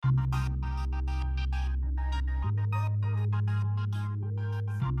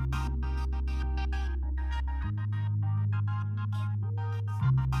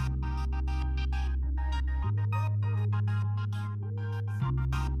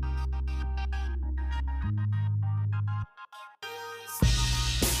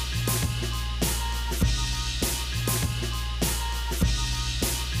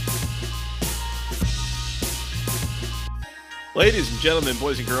Ladies and gentlemen,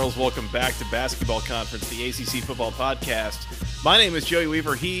 boys and girls, welcome back to Basketball Conference, the ACC Football Podcast. My name is Joey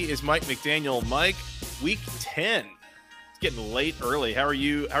Weaver. He is Mike McDaniel. Mike, week 10. It's getting late early. How are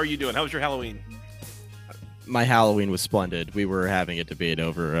you doing? How was your Halloween? My Halloween was splendid. We were having a debate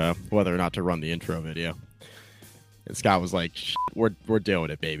over whether or not to run the intro video. And Scott was like, we're doing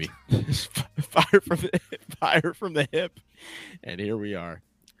it, baby. Fire from the hip. And here we are.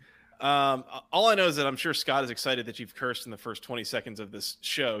 All I know is that I'm sure Scott is excited that you've cursed in the first 20 seconds of this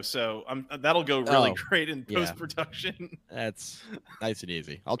show. So that'll go really great in post-production. That's nice and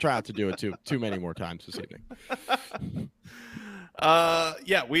easy. I'll try not to do it too many more times this evening.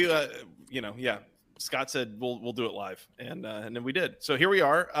 Scott said we'll do it live, and then we did. So here we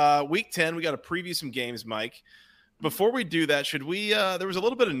are, week 10. We got to preview some games, Mike. Before we do that, should we? There was a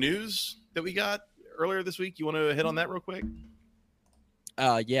little bit of news that we got earlier this week. You want to hit on that real quick?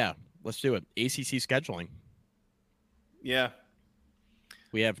 Yeah. Let's do it. ACC scheduling. Yeah.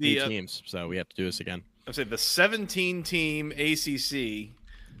 We have new teams, so we have to do this again. I'd say the 17-team ACC.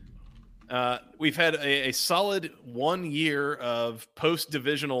 We've had a solid 1 year of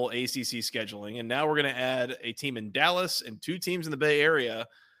post-divisional ACC scheduling, and now we're going to add a team in Dallas and 2 teams in the Bay Area,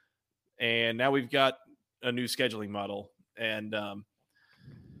 and now we've got a new scheduling model. And,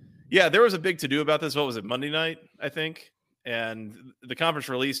 there was a big to-do about this. What was it, Monday night, I think? And the conference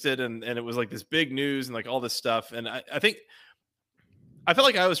released it, and it was like this big news and like all this stuff. And I felt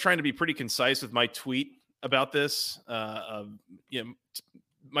like I was trying to be pretty concise with my tweet about this. My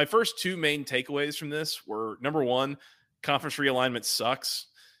first 2 main takeaways from this were, number 1, conference realignment sucks.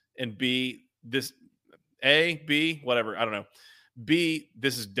 And B, this whatever. I don't know. B,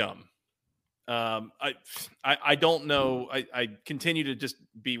 this is dumb. I don't know. I continue to just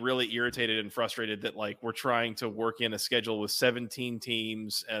be really irritated and frustrated that like we're trying to work in a schedule with 17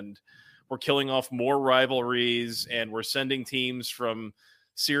 teams and we're killing off more rivalries and we're sending teams from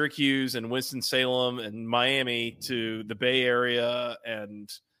Syracuse and Winston-Salem and Miami to the Bay Area, and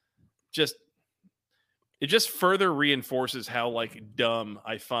it just further reinforces how like dumb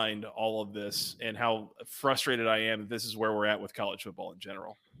I find all of this and how frustrated I am that this is where we're at with college football in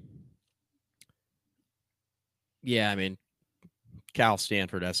general. Yeah, I mean, Cal,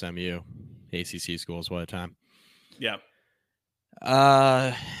 Stanford, SMU, ACC schools, what a time. Yeah.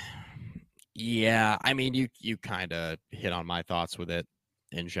 Yeah, I mean, you kind of hit on my thoughts with it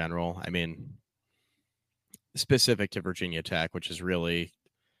in general. I mean, specific to Virginia Tech, which is really,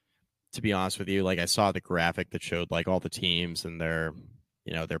 to be honest with you, like I saw the graphic that showed like all the teams and their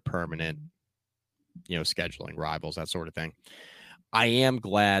permanent, scheduling rivals, that sort of thing. I am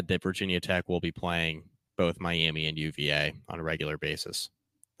glad that Virginia Tech will be playing both Miami and UVA on a regular basis.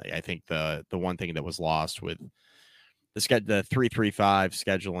 I think the one thing that was lost with the 3-3-5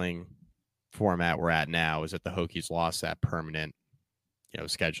 scheduling format we're at now is that the Hokies lost that permanent,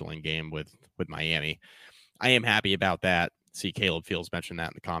 scheduling game with Miami. I am happy about that. See, Caleb Fields mentioned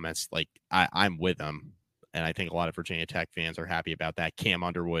that in the comments. Like I'm with them, and I think a lot of Virginia Tech fans are happy about that. Cam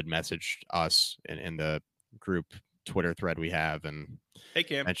Underwood messaged us in the group Twitter thread we have, and hey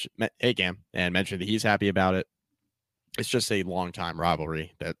Cam, and mentioned that he's happy about it. It's just a long-time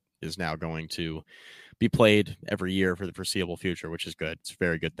rivalry that is now going to be played every year for the foreseeable future, which is good. It's a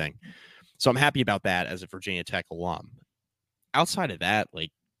very good thing. So I'm happy about that as a Virginia Tech alum. Outside of that, like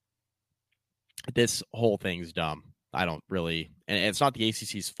this whole thing's dumb. I don't really, and it's not the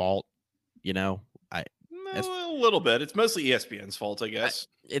ACC's fault, a little bit. It's mostly ESPN's fault, I guess.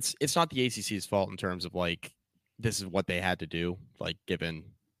 It's not the ACC's fault in terms of like, this is what they had to do, like given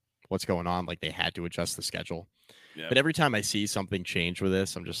what's going on, like they had to adjust the schedule. Yeah. But every time I see something change with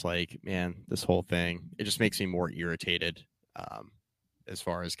this, I'm just like, man, this whole thing, it just makes me more irritated as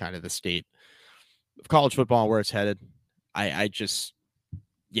far as kind of the state of college football and where it's headed. I just,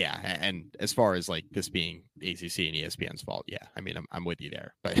 yeah. And as far as like this being ACC and ESPN's fault, yeah, I mean, I'm with you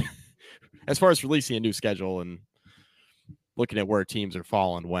there. But as far as releasing a new schedule and looking at where teams are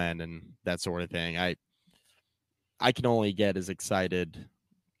falling when and that sort of thing, I can only get as excited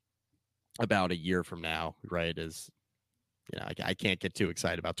about a year from now, right? As I can't get too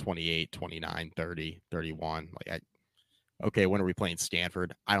excited about 28, 29, 30, 31. Like, okay, when are we playing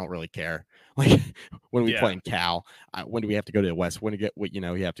Stanford? I don't really care. Like, when are we playing Cal? When do we have to go to the West? When you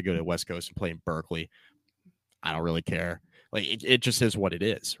have to go to the West Coast and play in Berkeley? I don't really care. Like, it just is what it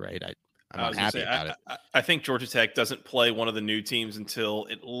is, right? I'm not happy about it. I think Georgia Tech doesn't play one of the new teams until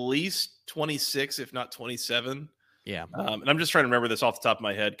at least 26, if not 27. Yeah. And I'm just trying to remember this off the top of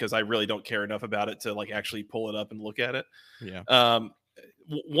my head because I really don't care enough about it to like actually pull it up and look at it. Yeah.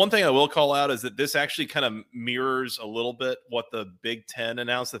 One thing I will call out is that this actually kind of mirrors a little bit what the Big Ten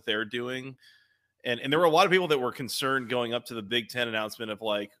announced that they're doing. And there were a lot of people that were concerned going up to the Big Ten announcement of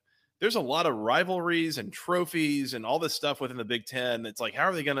like, there's a lot of rivalries and trophies and all this stuff within the Big Ten. It's like, how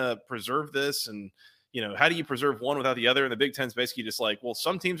are they going to preserve this? And, how do you preserve one without the other? And the Big Ten's basically just like, well,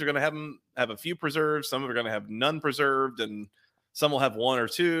 some teams are going to have a few preserved, some are going to have none preserved, and some will have one or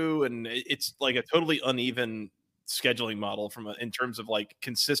two. And it's like a totally uneven scheduling model in terms of like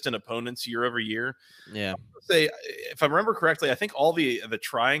consistent opponents year over year. Yeah. Say, if I remember correctly, I think all the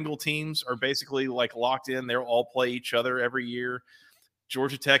triangle teams are basically like locked in. They'll all play each other every year.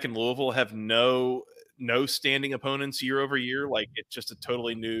 Georgia Tech and Louisville have no standing opponents year over year. Like it's just a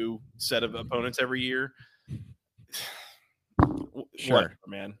totally new set of opponents every year. Sure, whatever,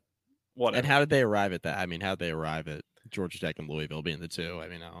 man. Whatever. And how did they arrive at that? I mean, how did they arrive at Georgia Tech and Louisville being the two? I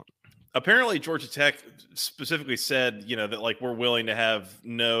mean, apparently Georgia Tech specifically said, that like we're willing to have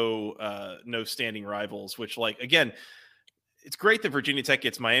no standing rivals, which like, again, it's great that Virginia Tech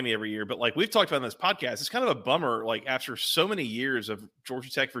gets Miami every year, but like we've talked about in this podcast, it's kind of a bummer. Like after so many years of Georgia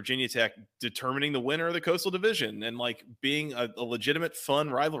Tech, Virginia Tech determining the winner of the Coastal Division and like being a legitimate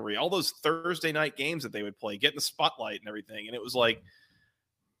fun rivalry, all those Thursday night games that they would play, getting the spotlight and everything. And it was like,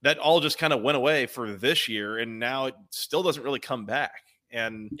 that all just kind of went away for this year. And now it still doesn't really come back.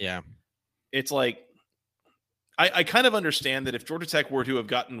 And yeah, it's like, I kind of understand that if Georgia Tech were to have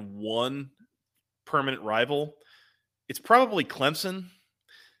gotten one permanent rival, it's probably Clemson,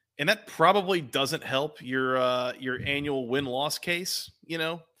 and that probably doesn't help your annual win-loss case.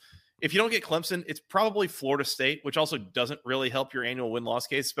 If you don't get Clemson, it's probably Florida State, which also doesn't really help your annual win-loss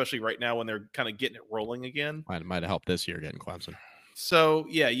case, especially right now when they're kind of getting it rolling again. Might have helped this year getting Clemson. So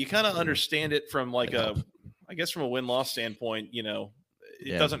yeah, you kind of understand it from like I guess from a win-loss standpoint.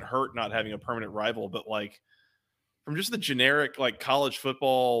 It doesn't hurt not having a permanent rival, but like from just the generic like college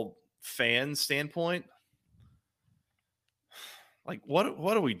football fan standpoint. Like, what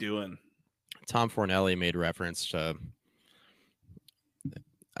are we doing? Tom Fornelli made reference to,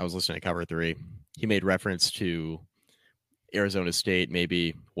 I was listening to Cover 3. He made reference to Arizona State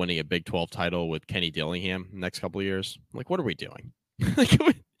maybe winning a Big 12 title with Kenny Dillingham in the next couple of years. I'm like, what are we doing?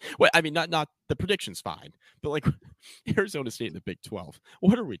 Well, I mean, not the prediction's fine, but like Arizona State in the Big 12.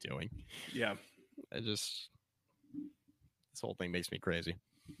 What are we doing? Yeah. This whole thing makes me crazy.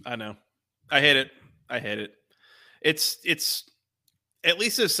 I know. I hate it. It's at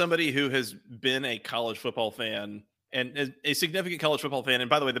least as somebody who has been a college football fan and a significant college football fan. And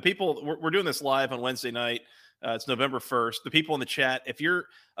by the way, the people, we're doing this live on Wednesday night. It's November 1st. The people in the chat, if you're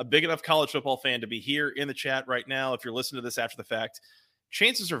a big enough college football fan to be here in the chat right now, if you're listening to this after the fact,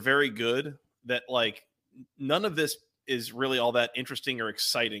 chances are very good that like none of this is really all that interesting or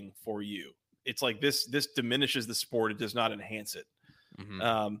exciting for you. It's like this diminishes the sport. It does not enhance it.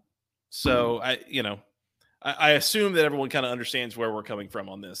 Mm-hmm. So I assume that everyone kind of understands where we're coming from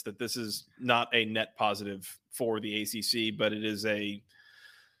on this, that this is not a net positive for the ACC, but it is a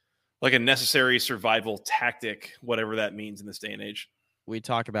necessary survival tactic, whatever that means in this day and age. We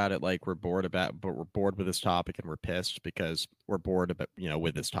talk about it like we're bored with this topic and we're pissed because we're bored about,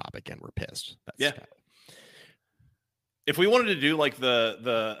 with this topic and we're pissed. That's if we wanted to do like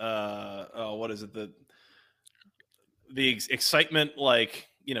the excitement, like,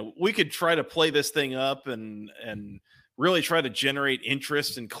 we could try to play this thing up and really try to generate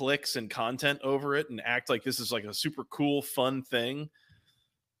interest and clicks and content over it and act like this is like a super cool, fun thing.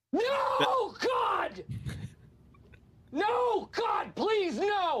 God! No, God, please,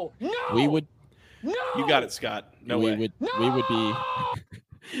 no! We would. No! You got it, Scott. No way. We would be.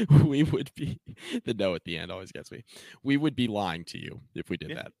 We would be. The no at the end always gets me. We would be lying to you if we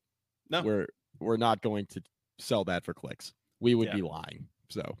did that. No, we're not going to sell that for clicks. We would be lying.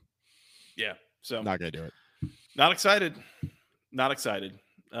 So not gonna do it. Not excited.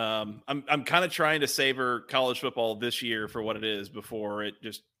 I'm kind of trying to savor college football this year for what it is before it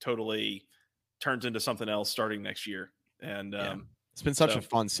just totally turns into something else starting next year. And it's been such a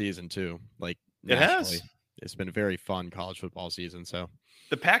fun season too. Like it has. It's been a very fun college football season. So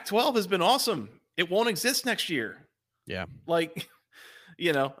the Pac-12 has been awesome. It won't exist next year. Yeah. Like,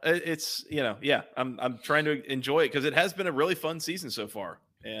 it's, I'm trying to enjoy it because it has been a really fun season so far.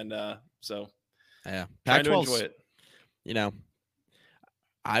 And so trying to enjoy it.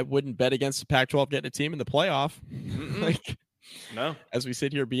 I wouldn't bet against the Pac-12 getting a team in the playoff. No. As we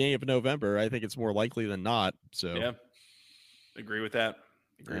sit here beginning of November, I think it's more likely than not. So yeah. Agree with that.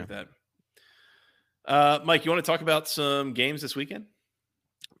 Mike, you want to talk about some games this weekend?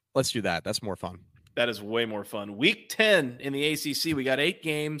 Let's do that. That's more fun. That is way more fun. Week 10 in the ACC. We got 8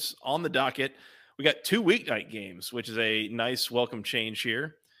 games on the docket. We got 2 weeknight games, which is a nice welcome change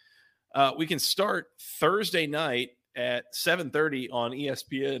here. We can start Thursday night at 7:30 on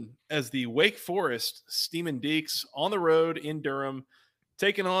ESPN as the Wake Forest Steamin' Deeks on the road in Durham,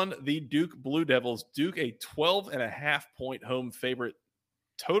 taking on the Duke Blue Devils. Duke, a 12.5-point home favorite.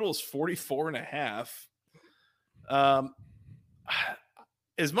 Totals 44.5.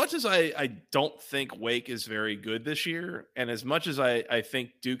 As much as I don't think Wake is very good this year, and as much as I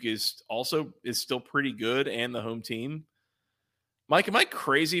think Duke is still pretty good and the home team, Mike, am I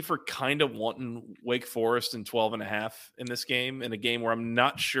crazy for kind of wanting Wake Forest in 12.5 in this game, in a game where I'm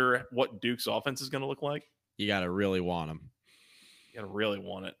not sure what Duke's offense is going to look like? You got to really want them. You got to really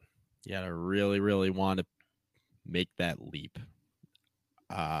want it. You got to really, really want to make that leap.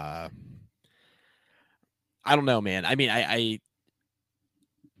 I don't know, man. I mean, I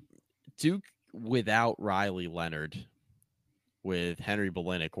Duke without Riley Leonard, with Henry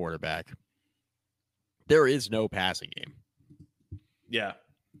Boleyn at quarterback, there is no passing game. Yeah.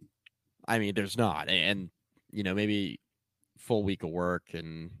 I mean, there's not. And, maybe full week of work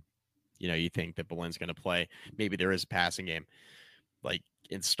and, you think that Boleyn's going to play. Maybe there is a passing game like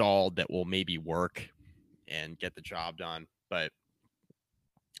installed that will maybe work and get the job done. But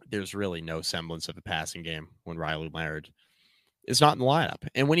there's really no semblance of a passing game when Riley Leonard is not in the lineup.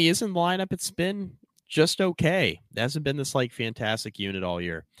 And when he is in the lineup, it's been just okay. It hasn't been this fantastic unit all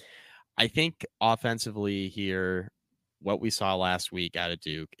year. I think offensively here, what we saw last week out of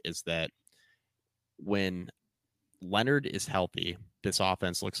Duke is that when Leonard is healthy, this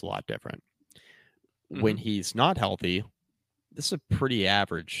offense looks a lot different. Mm-hmm. When he's not healthy, this is a pretty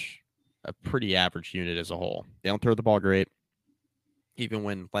average unit as a whole. They don't throw the ball great, even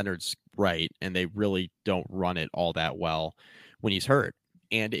when Leonard's right, and they really don't run it all that well when he's hurt.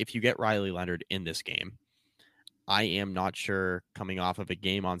 And if you get Riley Leonard in this game, I am not sure, coming off of a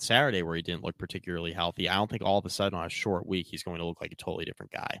game on Saturday where he didn't look particularly healthy, I don't think all of a sudden on a short week he's going to look like a totally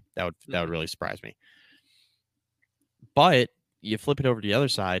different guy. That would really surprise me. But you flip it over to the other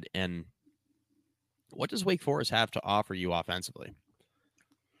side, and what does Wake Forest have to offer you offensively?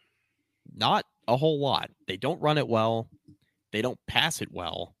 Not a whole lot. They don't run it well. They don't pass it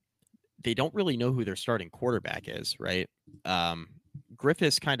well. They don't really know who their starting quarterback is, right?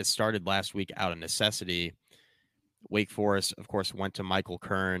 Griffiths kind of started last week out of necessity. Wake Forest, of course, went to Michael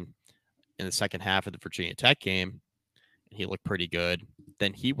Kern in the second half of the Virginia Tech game, and he looked pretty good.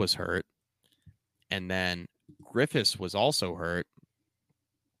 Then he was hurt, and then Griffiths was also hurt,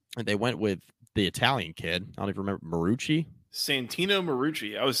 and they went with the Italian kid. I don't even remember, Marucci? Santino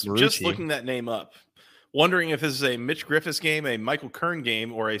Marucci. I was just looking that name up, wondering if this is a Mitch Griffiths game, a Michael Kern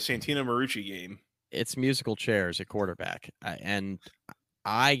game, or a Santino Marucci game. It's musical chairs at quarterback, and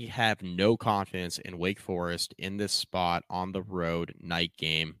I have no confidence in Wake Forest in this spot on the road night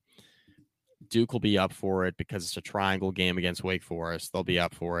game. Duke will be up for it because it's a triangle game against Wake Forest. They'll be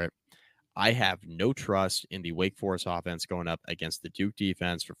up for it. I have no trust in the Wake Forest offense going up against the Duke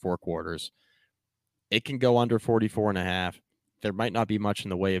defense for 4 quarters. It can go under 44.5. There might not be much in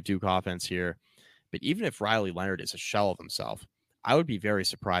the way of Duke offense here, but even if Riley Leonard is a shell of himself, I would be very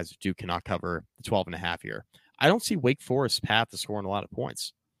surprised if Duke cannot cover the 12.5 here. I don't see Wake Forest's path to scoring a lot of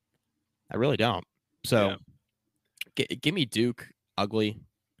points. I really don't. So give me Duke ugly.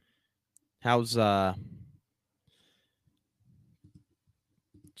 How's 20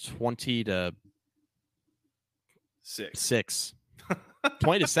 to 6?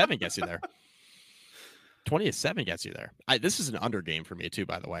 20 to 7 gets you there. 20 to 7 gets you there. This is an under game for me too,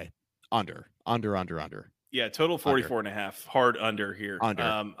 by the way. Under. Yeah, total 44.5. Hard under here.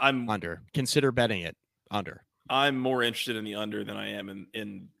 I'm under. Consider betting it under. I'm more interested in the under than I am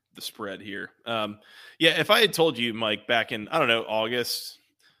in the spread here. If I had told you, Mike, back in, August,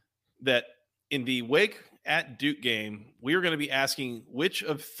 that in the Wake at Duke game, we were going to be asking which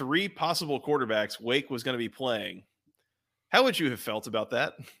of 3 possible quarterbacks Wake was going to be playing, how would you have felt about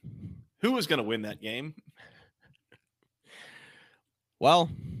that? Who was going to win that game? Well,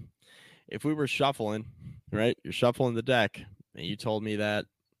 if we were shuffling, right? You're shuffling the deck, and you told me that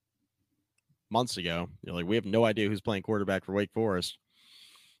months ago. You're like, we have no idea who's playing quarterback for Wake Forest.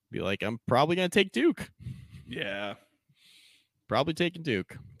 Be like, I'm probably going to take Duke. Yeah. Probably taking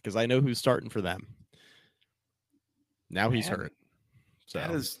Duke because I know who's starting for them. Now he's hurt. So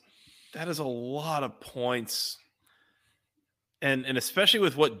that is a lot of points. And especially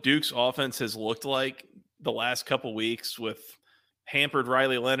with what Duke's offense has looked like the last couple weeks with hampered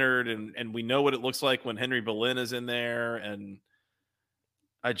Riley Leonard, and we know what it looks like when Henry Boleyn is in there. And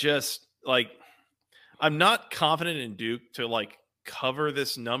I just I'm not confident in Duke to cover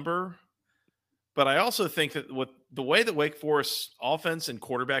this number, but I also think that with the way that Wake Forest's offense and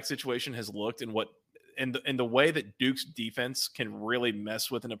quarterback situation has looked and the way that Duke's defense can really mess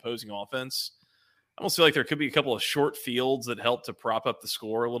with an opposing offense, almost feel like there could be a couple of short fields that help to prop up the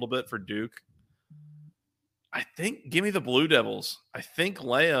score a little bit for Duke. I think give me the Blue Devils. I think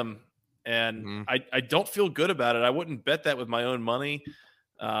lay them, and I don't feel good about it. I wouldn't bet that with my own money.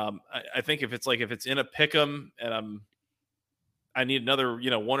 I think if it's in a pick 'em and I need another,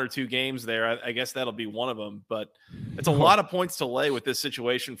 one or two games there, I guess that'll be one of them. But it's a lot of points to lay with this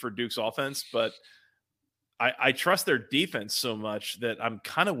situation for Duke's offense. But I trust their defense so much that I'm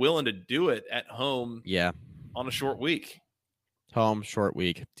kind of willing to do it at home. Yeah. On a short week. Home, short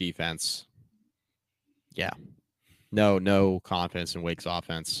week, defense. Yeah. No confidence in Wake's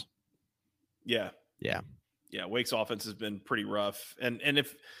offense. Yeah. Yeah. Yeah. Wake's offense has been pretty rough. And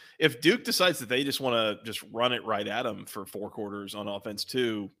if Duke decides that they just want to just run it right at them for 4 quarters on offense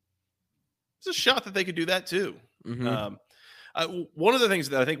too, there's a shot that they could do that too. Mm-hmm. One of the things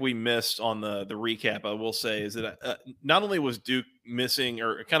that I think we missed on the recap, I will say, is that not only was Duke missing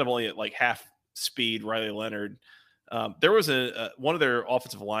or kind of only at like half speed Riley Leonard, there was one of their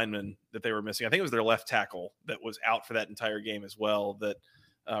offensive linemen that they were missing. I think it was their left tackle that was out for that entire game as well. That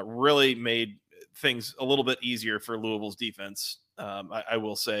really made things a little bit easier for Louisville's defense. I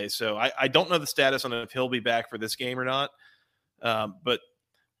will say. So I don't know the status on if he'll be back for this game or not. But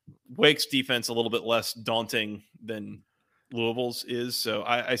Wake's defense a little bit less daunting than Louisville's is. So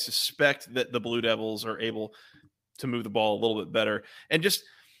I suspect that the Blue Devils are able to move the ball a little bit better. And just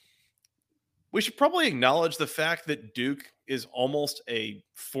we should probably acknowledge the fact that Duke is almost a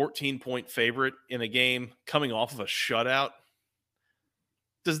 14-point favorite in a game coming off of a shutout.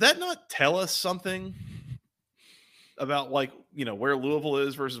 Does that not tell us something about where Louisville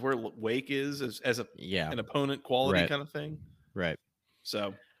is versus where Wake is as an opponent quality kind of thing? Right.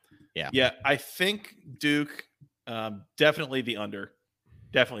 So, yeah, I think Duke definitely the under.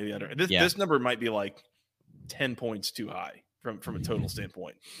 Definitely the under. This number might be like 10 points too high from a total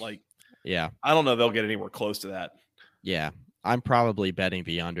standpoint. Yeah. I don't know they'll get anywhere close to that. Yeah. I'm probably betting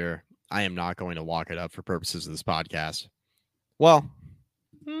the under. I am not going to lock it up for purposes of this podcast. Well,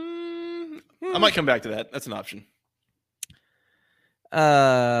 I might come back to that. That's an option.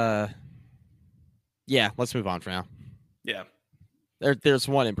 Yeah, let's move on for now. Yeah. There's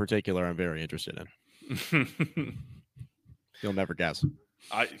one in particular I'm very interested in. You'll never guess.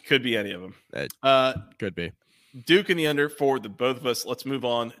 Could be any of them. Could be. Duke in the under for the both of us. Let's move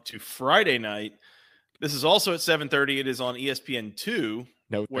on to Friday night. This is also at 7:30. It is on ESPN2,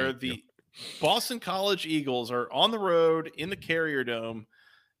 where the Boston College Eagles are on the road in the Carrier Dome,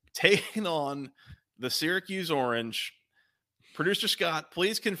 taking on the Syracuse Orange. Producer Scott,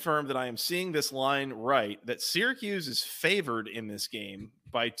 please confirm that I am seeing this line right, that Syracuse is favored in this game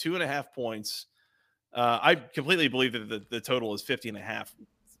by 2.5 points. I completely believe that the total is 50.5.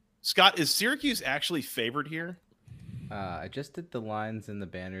 Scott, is Syracuse actually favored here? I just did the lines and the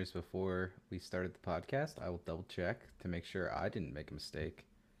banners before we started the podcast. I will double check to make sure I didn't make a mistake.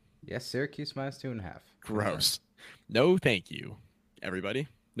 Yes, Syracuse minus 2.5. Gross. No, thank you, everybody.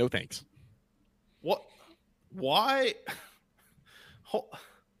 No thanks. What? Why?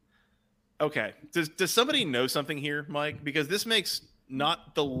 Okay. Does somebody know something here, Mike? Because this makes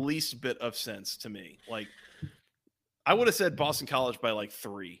not the least bit of sense to me. I would have said Boston College by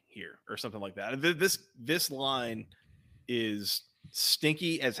 3 here or something like that. This line is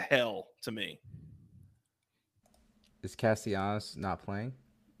stinky as hell to me. Is Castellanos not playing?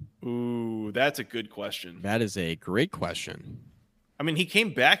 Ooh, that's a good question. That is a great question. I mean, he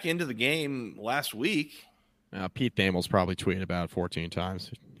came back into the game last week. Pete Thamel's probably tweeted about it 14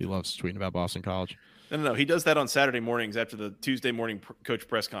 times. He loves tweeting about Boston College. No. He does that on Saturday mornings after the Tuesday morning coach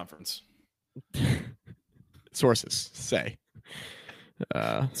press conference. Sources say.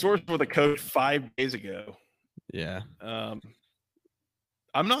 Source for the coach 5 days ago. Yeah.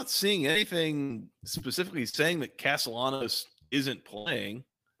 I'm not seeing anything specifically saying that Castellanos isn't playing.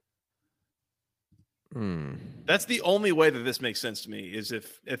 That's the only way that this makes sense to me, is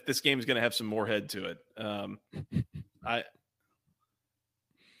if this game is going to have some more head to it.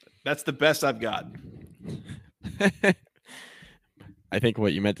 That's the best I've got. I think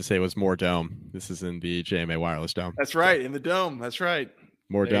what you meant to say was more dome. This is in the JMA Wireless Dome. That's right, in the dome. That's right.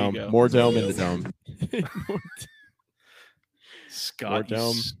 More there dome. More dome in the dome. Scott, more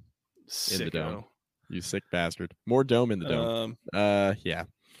dome in the dome. You sick bastard. More dome in the dome. Yeah.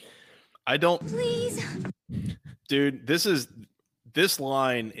 I don't. Please. Dude, this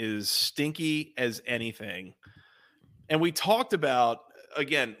line is stinky as anything. And we talked about,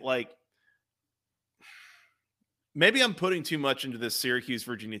 again, maybe I'm putting too much into this Syracuse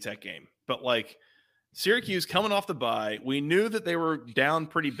Virginia Tech game, but Syracuse coming off the bye, we knew that they were down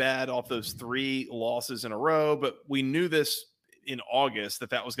pretty bad off those 3 losses in a row, but we knew this in August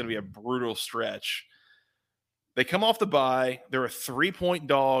that was going to be a brutal stretch. They come off the bye. They're a 3-point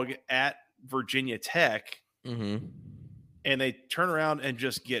dog at Virginia Tech. Mm-hmm. And they turn around and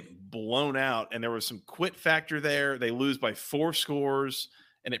just get blown out. And there was some quit factor there. They lose by 4 scores,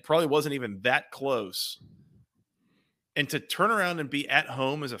 and it probably wasn't even that close. And to turn around and be at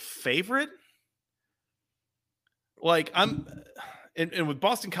home as a favorite, like and with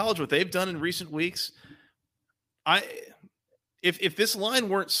Boston College, what they've done in recent weeks, if this line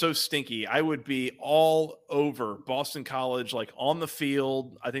weren't so stinky, I would be all over Boston College, like on the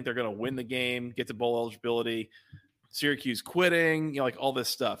field. I think they're going to win the game, get to bowl eligibility. Syracuse quitting, like all this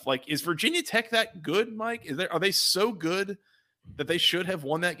stuff. Like, is Virginia Tech that good, Mike? Are they so good that they should have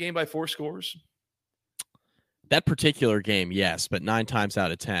won that game by 4 scores? That particular game, yes, but 9 times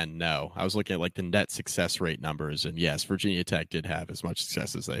out of 10, no. I was looking at like the net success rate numbers, and yes, Virginia Tech did have as much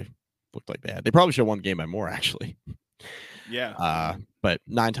success as they looked like they had. They probably should have won the game by more, actually. Yeah. But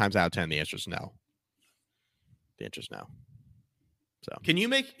 9 times out of 10, the answer is no. The answer is no. So, can you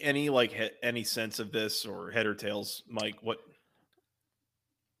make any sense of this, or head or tails, Mike?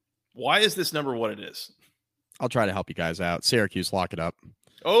 Why is this number what it is? I'll try to help you guys out. Syracuse, lock it up.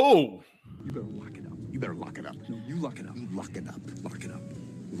 Oh, you better lock it up. You better lock it up. No, you lock it up. You lock it up. Lock it up.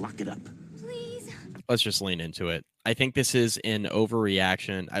 Lock it up. Please. Let's just lean into it. I think this is an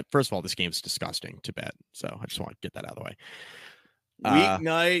overreaction. First of all, this game's disgusting to bet, so I just want to get that out of the way.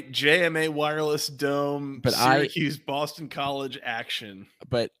 Weeknight JMA Wireless Dome, but Syracuse Boston College action.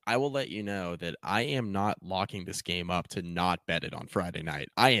 But I will let you know that I am not locking this game up to not bet it on Friday night.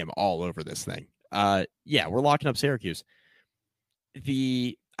 I am all over this thing. Yeah, we're locking up Syracuse.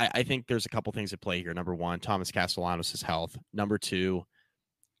 I think there's a couple things at play here. Number one, Thomas Castellanos' health. Number two,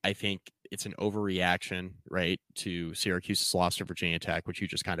 I think it's an overreaction, right, to Syracuse's loss to Virginia Tech, which you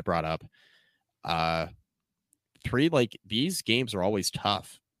just kind of brought up. 3, like, these games are always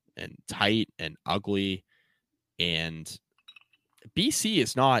tough and tight and ugly, and BC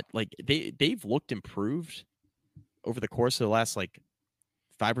is not, like, they've looked improved over the course of the last, like,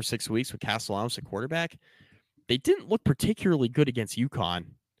 5 or 6 weeks with Castellanos at quarterback. They didn't look particularly good against UConn,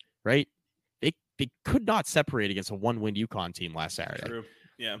 right? They could not separate against a 1-win UConn team last Saturday. True.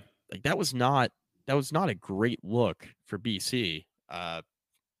 Yeah. Like, that was not a great look for BC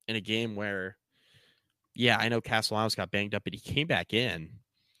in a game where, yeah, I know Castellanos got banged up, but he came back in.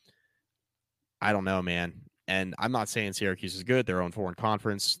 I don't know, man. And I'm not saying Syracuse is good. They're on foreign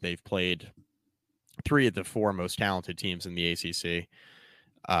conference. They've played 3 of the 4 most talented teams in the ACC.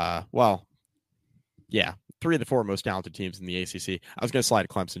 Well, yeah, 3 of the 4 most talented teams in the ACC. I was going to slide a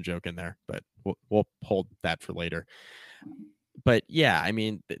Clemson joke in there, but we'll hold that for later. But yeah, I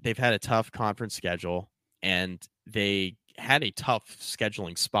mean, they've had a tough conference schedule, and they had a tough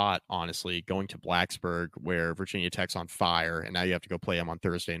scheduling spot, honestly, going to Blacksburg, where Virginia Tech's on fire, and now you have to go play them on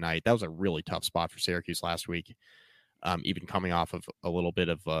Thursday night. That was a really tough spot for Syracuse last week, even coming off of a little bit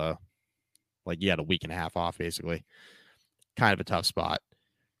of like, you had a week and a half off, basically. Kind of a tough spot.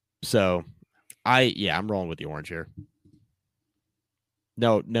 So, I'm rolling with the orange here.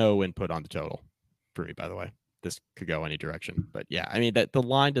 No input on the total for me, by the way. This could go any direction. But yeah, I mean, that the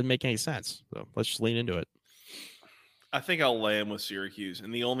line doesn't make any sense. So let's just lean into it. I think I'll lay him with Syracuse,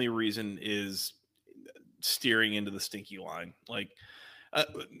 and the only reason is steering into the stinky line. Like,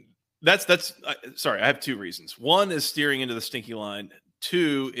 sorry, I have 2 reasons. One is steering into the stinky line.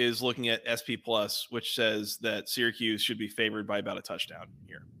 2 is looking at SP Plus, which says that Syracuse should be favored by about a touchdown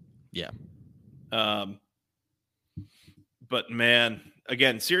here. Yeah. But man,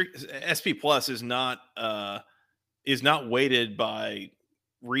 again, SP Plus is not weighted by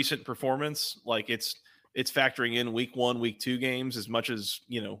recent performance. Like, it's factoring in week 1, week 2 games as much as,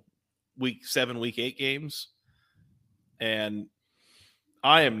 week 7, week 8 games. And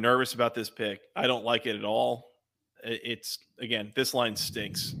I am nervous about this pick. I don't like it at all. It's, again, this line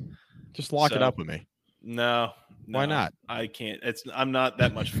stinks. Just lock it up with me. No. Why not? I can't. I'm not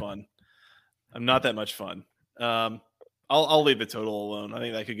that much fun. I'm not that much fun. I'll leave the total alone. I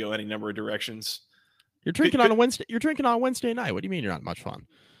think that could go any number of directions. You're drinking on a Wednesday. You're drinking on a Wednesday night. What do you mean you're not much fun?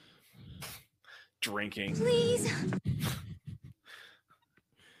 Drinking. Please.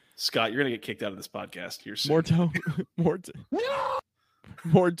 Scott, you're gonna get kicked out of this podcast. You're more dome. No!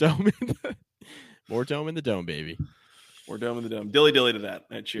 More dome in the dome, baby. More dome in the dome. Dilly to that.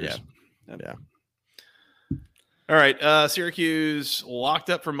 All right, cheers. Yeah. All right. Syracuse locked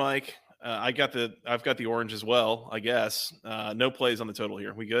up for Mike. I've got the orange as well, I guess. No plays on the total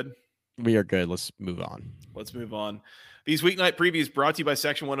here. We good? We are good. Let's move on. These weeknight previews brought to you by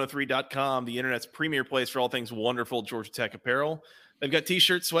Section103.com, the internet's premier place for all things wonderful Georgia Tech apparel. They've got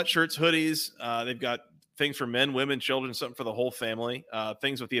t-shirts, sweatshirts, hoodies. They've got things for men, women, children, something for the whole family.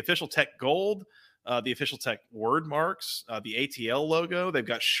 Things with the official Tech gold, the official tech word marks, the ATL logo. They've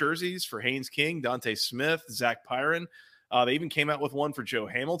got jerseys for Haynes King, Dante Smith, Zach Pyron. They even came out with one for Joe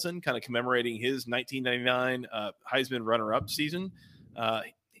Hamilton, kind of commemorating his 1999 Heisman runner-up season.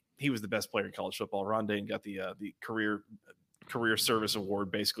 He was the best player in college football. Ron Dayne got the career service award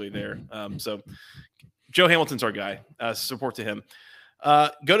basically there. So Joe Hamilton's our guy. Support to him.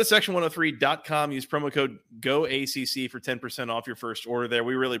 Go to section103.com, use promo code GOACC for 10% off your first order there.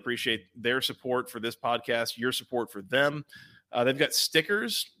 We really appreciate their support for this podcast, your support for them. They've got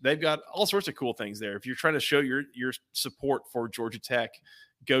stickers. They've got all sorts of cool things there. If you're trying to show your support for Georgia Tech,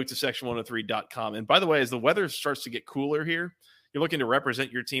 go to section103.com. And by the way, as the weather starts to get cooler here, you're looking to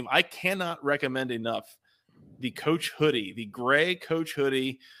represent your team, I cannot recommend enough the Coach hoodie, the gray Coach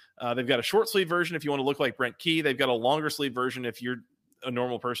hoodie. They've got a short sleeve version if you want to look like Brent Key. They've got a longer sleeve version if you're a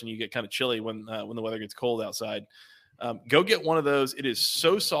normal person. You get kind of chilly when the weather gets cold outside. Go get one of those. It is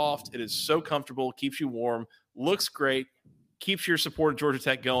so soft. It is so comfortable. Keeps you warm. Looks great. Keeps your support of Georgia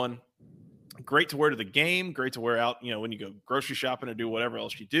Tech going. Great to wear to the game. Great to wear out, when you go grocery shopping or do whatever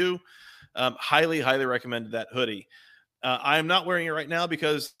else you do. Highly, highly recommend that hoodie. I am not wearing it right now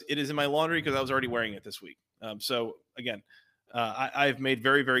because it is in my laundry because I was already wearing it this week. So again, I've made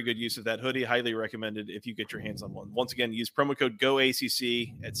very, very good use of that hoodie. Highly recommended if you get your hands on one. Once again, use promo code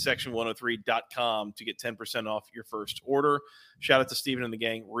GOACC at section103.com to get 10% off your first order. Shout out to Steven and the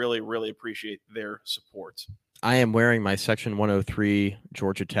gang. Really, really appreciate their support. I am wearing my Section 103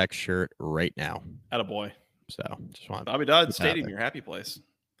 Georgia Tech shirt right now. Attaboy. So just want Bobby Dodd Stadium, your happy place.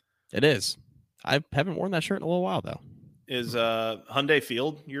 It is. I haven't worn that shirt in a little while, though. Is Hyundai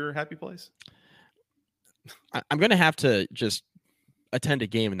Field your happy place? I'm going to have to just attend a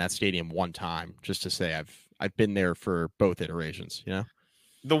game in that stadium one time just to say I've been there for both iterations,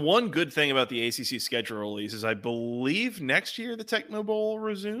 The one good thing about the ACC schedule release is I believe next year the Techno Bowl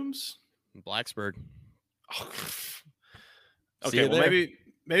resumes. Blacksburg. Oh. Okay, well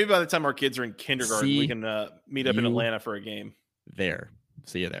maybe by the time our kids are in kindergarten, we can meet up in Atlanta for a game.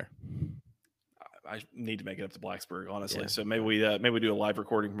 See you there. I need to make it up to Blacksburg, honestly. Yeah. So maybe we do a live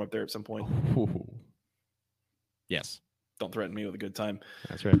recording from up there at some point. Ooh. Yes. Don't threaten me with a good time.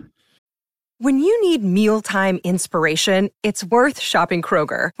 That's right. When you need mealtime inspiration, it's worth shopping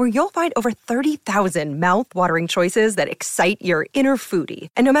Kroger, where you'll find over 30,000 mouth-watering choices that excite your inner foodie.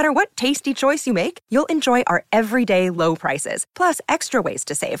 And no matter what tasty choice you make, you'll enjoy our everyday low prices, plus extra ways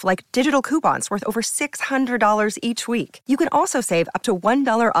to save, like digital coupons worth over $600 each week. You can also save up to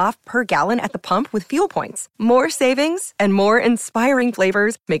 $1 off per gallon at the pump with fuel points. More savings and more inspiring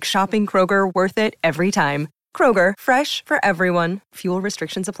flavors make shopping Kroger worth it every time. Kroger, fresh for everyone. Fuel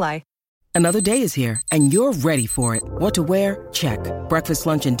restrictions apply. Another day is here, and you're ready for it. What to wear? Check. Breakfast,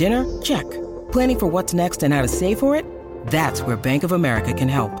 lunch, and dinner? Check. Planning for what's next and how to save for it? That's where Bank of America can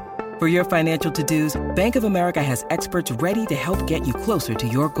help. For your financial to-dos, Bank of America has experts ready to help get you closer to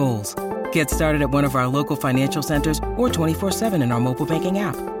your goals. Get started at one of our local financial centers or 24/7 in our mobile banking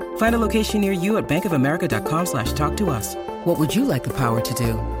app. Find a location near you at bankofamerica.com/talktous. What would you like the power to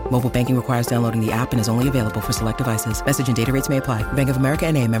do? Mobile banking requires downloading the app and is only available for select devices. Message and data rates may apply. Bank of America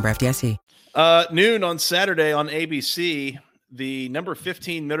N.A., member FDIC. Noon on Saturday on ABC, the number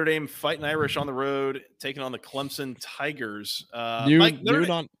 15 Notre Dame Fighting Irish on the road, taking on the Clemson Tigers.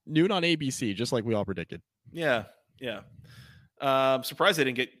 Noon on ABC, just like we all predicted. Yeah. Surprised they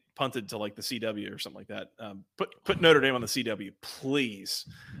didn't get punted to like the CW or something like that. Put Notre Dame on the CW, please.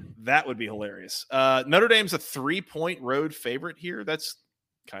 That would be hilarious. Notre Dame's a 3-point road favorite here. That's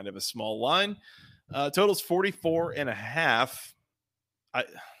kind of a small line. Total's 44.5.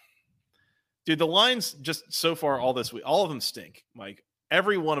 Dude, the lines just so far all this week, all of them stink, Mike.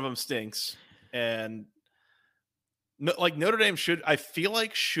 Every one of them stinks. And Notre Dame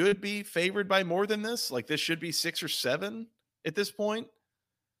should be favored by more than this. Like this should be 6 or 7 at this point.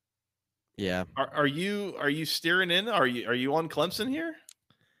 Yeah. Are you steering in? Are you on Clemson here?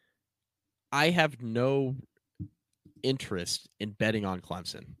 I have no interest in betting on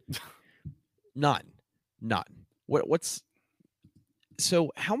Clemson. None.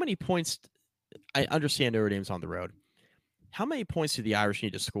 So how many points? I understand Notre Dame's on the road. How many points do the Irish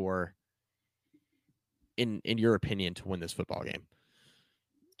need to score in your opinion to win this football game?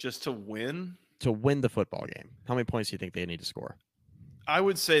 Just to win? To win the football game. How many points do you think they need to score? I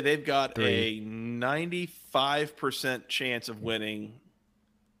would say they've got a 95% chance of winning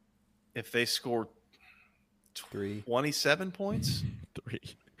if they score 27 points. 3.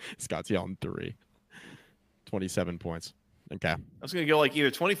 Scott's yelling 3. 27 points. Okay. I was going to go like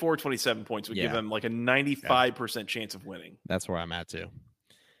either 24 or 27 points would give them like a 95% chance of winning. That's where I'm at too.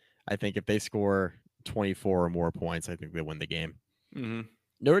 I think if they score 24 or more points, I think they win the game. Mm-hmm.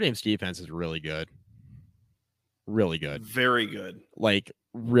 Notre Dame's defense is really good. Really good. Very good. Like,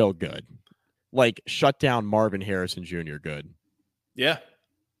 real good. Like, shut down Marvin Harrison Jr. good. Yeah.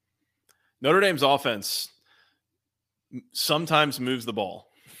 Notre Dame's offense sometimes moves the ball.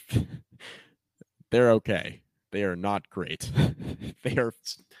 They're okay. They are not great. They are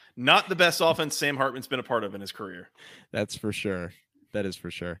not the best offense Sam Hartman's been a part of in his career. That's for sure. That is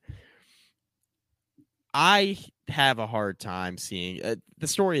for sure. I have a hard time seeing the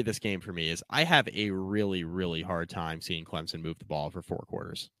story of this game for me is I have a really, really hard time seeing Clemson move the ball for 4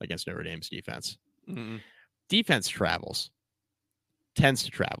 quarters against Notre Dame's defense. Mm-hmm. Defense tends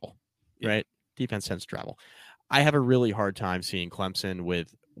to travel, right? Defense tends to travel. I have a really hard time seeing Clemson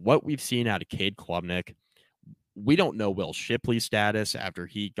with what we've seen out of Cade Klubnik. We don't know Will Shipley's status after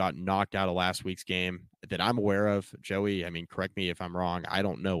he got knocked out of last week's game that I'm aware of. Joey, I mean, correct me if I'm wrong. I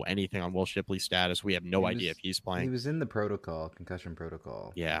don't know anything on Will Shipley's status. We have no idea if he's playing. He was in the concussion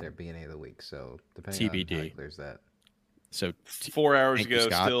protocol at the beginning of the week. So depending TBD. on how he clears that. So 4 hours ago,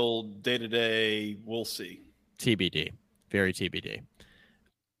 still day-to-day, we'll see. TBD. Very TBD.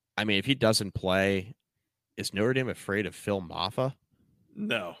 I mean, if he doesn't play, is Notre Dame afraid of Phil Maffa?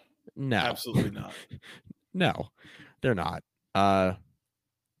 No. No. Absolutely not. No, they're not. To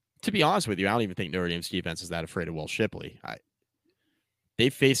be honest with you, I don't even think Notre Dame's defense is that afraid of Will Shipley.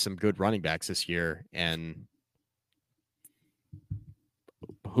 They've faced some good running backs this year, and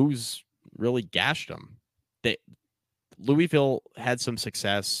who's really gashed them? Louisville had some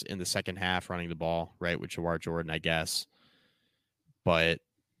success in the second half running the ball, right, with Jawar Jordan, I guess. But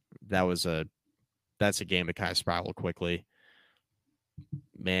that's a game that kind of spiraled quickly.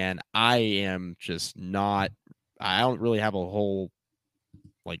 Man, I am just not. I don't really have a whole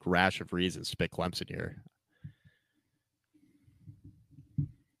rash of reasons to pick Clemson here.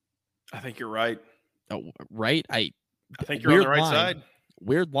 I think you're right. Oh, right? I think you're on the right side.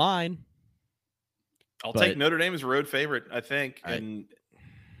 Weird line. I'll take Notre Dame as a road favorite, I think. And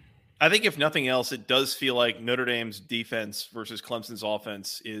I think if nothing else, it does feel like Notre Dame's defense versus Clemson's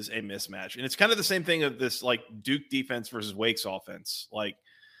offense is a mismatch. And it's kind of the same thing of this Duke defense versus Wake's offense.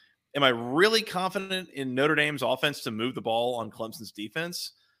 Am I really confident in Notre Dame's offense to move the ball on Clemson's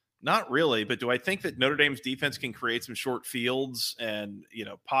defense? Not really, but do I think that Notre Dame's defense can create some short fields and,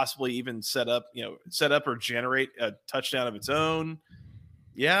 possibly even set up or generate a touchdown of its own?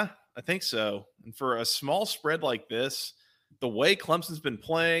 Yeah, I think so. And for a small spread like this, the way Clemson's been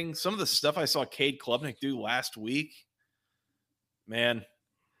playing, some of the stuff I saw Cade Klubnik do last week, man,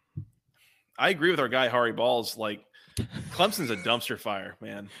 I agree with our guy Hari Balls. Clemson's a dumpster fire,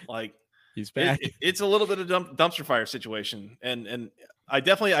 man. He's back. It's a little bit of dumpster fire situation, and I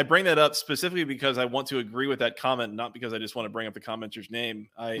bring that up specifically because I want to agree with that comment, not because I just want to bring up the commenter's name.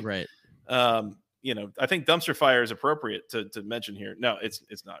 Right. I think dumpster fire is appropriate to mention here. No,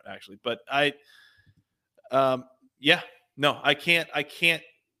 it's not actually, but I can't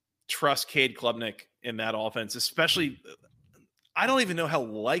trust Cade Klubnik in that offense, especially. I don't even know how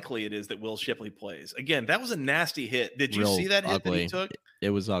likely it is that Will Shipley plays. Again, that was a nasty hit. Did you see that hit that he took? It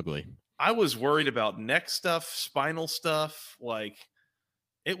was ugly. I was worried about neck stuff, spinal stuff.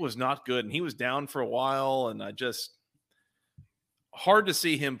 It was not good. And he was down for a while. And hard to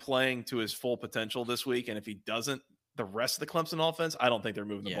see him playing to his full potential this week. And if he doesn't, the rest of the Clemson offense, I don't think they're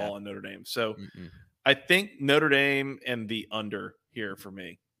moving the ball on Notre Dame. So I think Notre Dame and the under here for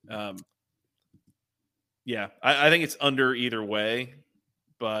me. I think it's under either way,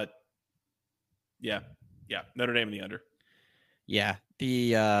 but Notre Dame and the under. Yeah.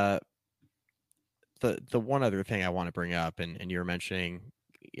 The one other thing I want to bring up, and you're mentioning,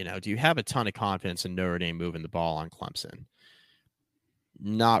 do you have a ton of confidence in Notre Dame moving the ball on Clemson?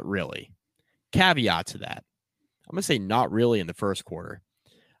 Not really. Caveat to that. I'm going to say not really in the first quarter.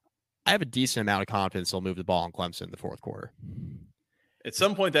 I have a decent amount of confidence they'll move the ball on Clemson in the fourth quarter. At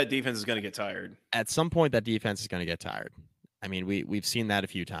some point, that defense is going to get tired. I mean, we've seen that a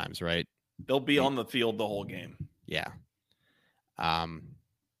few times, right? They'll be on the field the whole game. Yeah.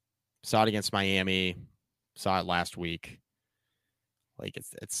 Saw it against Miami. Saw it last week.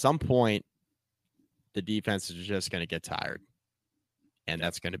 It's at some point, the defense is just going to get tired, and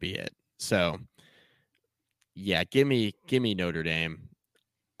that's going to be it. So, yeah, give me Notre Dame.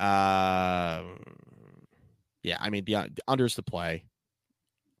 I mean, the under's the play.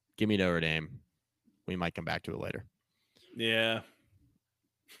 Give me Notre Dame. We might come back to it later. Yeah.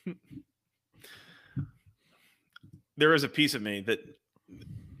 There is a piece of me that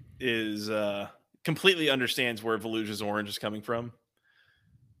is completely understands where Volusia's orange is coming from.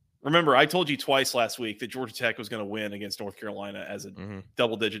 Remember, I told you twice last week that Georgia Tech was going to win against North Carolina as a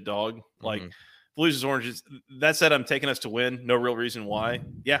double-digit dog. loses oranges. That said, I'm taking us to win. No real reason why.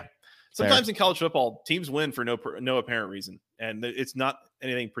 Yeah. Sometimes in college football, teams win for no apparent reason, and it's not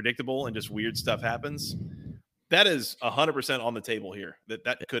anything predictable, and just weird stuff happens. That is 100% on the table here.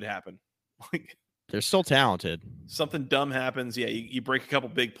 That could happen. They're still talented. Something dumb happens. Yeah, you break a couple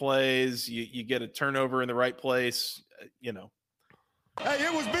big plays. You get a turnover in the right place. Hey,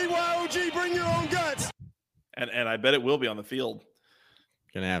 it was BYOG. Bring your own guts. And I bet it will be on the field.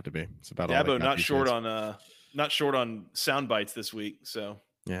 Gonna have to be. It's about Dabo all not short on sound bites this week. So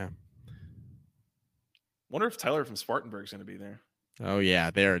yeah. Wonder if Tyler from Spartanburg is going to be there. Oh yeah,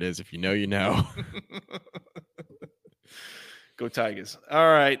 there it is. If you know, you know. Go Tigers.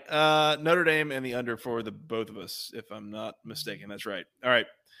 All right. Notre Dame and the under for the both of us, if I'm not mistaken. That's right. All right.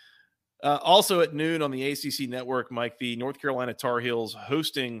 Also at noon on the ACC network, Mike, the North Carolina Tar Heels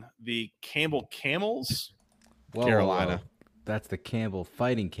hosting the Campbell Camels. Whoa, Carolina. That's the Campbell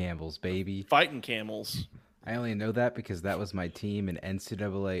Fighting Campbells, baby. Fighting Camels. I only know that because that was my team in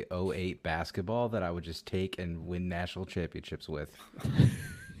NCAA 08 basketball that I would just take and win national championships with.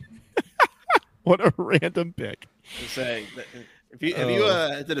 What a random pick. Say, have you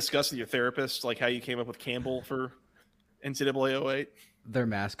had to discuss with your therapist like how you came up with Campbell for NCAA 08? Their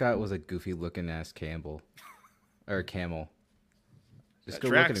mascot was a goofy looking ass Campbell or camel. Just go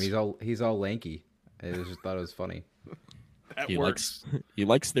look at him. He's all lanky. I just thought it was funny. He works. He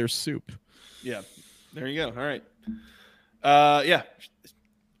likes their soup. Yeah. There you go. All right. Yeah.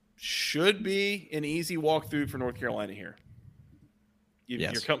 Should be an easy walkthrough for North Carolina here.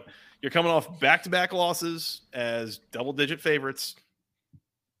 Yes. You're coming off back-to-back losses as double-digit favorites.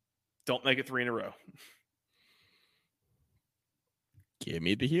 Don't make it 3 in a row. Give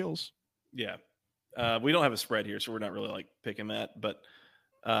me the Heels. Yeah. We don't have a spread here, so we're not really picking that. But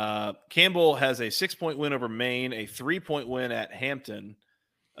Campbell has a 6-point win over Maine, a 3-point win at Hampton,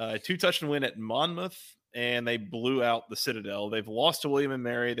 a 2-touchdown win at Monmouth, and they blew out the Citadel. They've lost to William and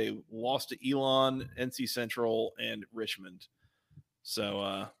Mary. They lost to Elon, NC Central, and Richmond.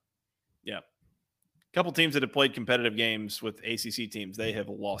 So, yeah. A couple teams that have played competitive games with ACC teams, they have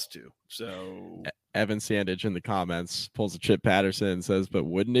lost to. So Evan Sandage in the comments pulls a Chip Patterson and says, but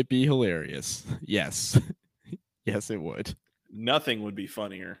wouldn't it be hilarious? Yes. Yes, it would. Nothing would be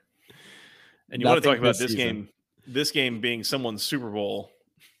funnier. And you want to talk about this game being someone's Super Bowl.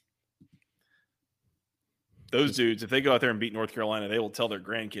 Those dudes, if they go out there and beat North Carolina, they will tell their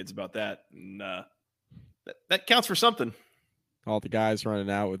grandkids about that. And that counts for something. All the guys running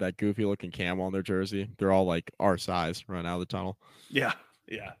out with that goofy looking camel on their jersey. They're all like our size running out of the tunnel. Yeah,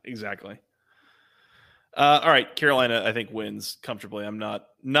 exactly. All right. Carolina, I think, wins comfortably. I'm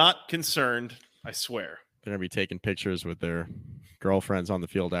not concerned. I swear. They're going to be taking pictures with their girlfriends on the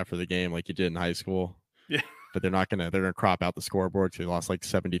field after the game like you did in high school. Yeah. But they're going to crop out the scoreboard because they lost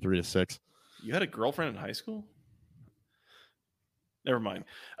 73-6. You had a girlfriend in high school? Never mind.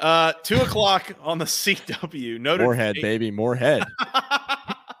 2:00 on the CW. Moorhead, baby. Moorhead.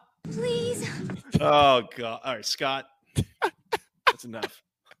 Please. Oh, God. All right, Scott. That's enough.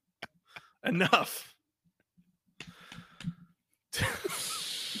 Enough.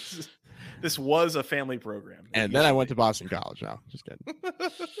 This was a family program. And then I went to Boston College. No, just kidding.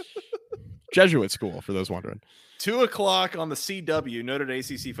 Jesuit school, for those wondering. 2:00 on the CW, Notre Dame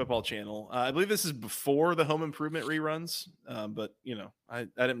ACC football channel. I believe this is before the home improvement reruns, but, I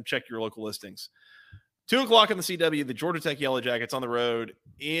didn't check your local listings. 2:00 on the CW, the Georgia Tech Yellow Jackets on the road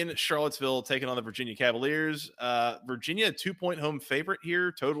in Charlottesville, taking on the Virginia Cavaliers. Virginia, a 2-point home favorite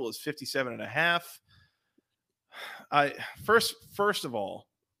here. Total is 57.5. First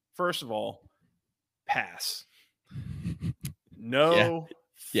of all, pass. No,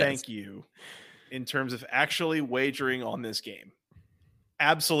 thank you. In terms of actually wagering on this game.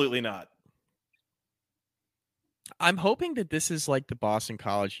 Absolutely not. I'm hoping that this is like the Boston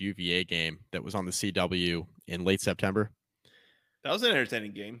College UVA game that was on the CW in late September. That was an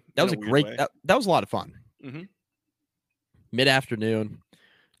entertaining game. That was a great, that was a lot of fun. Mm-hmm. Mid-afternoon.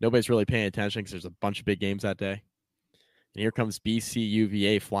 Nobody's really paying attention because there's a bunch of big games that day. And here comes BC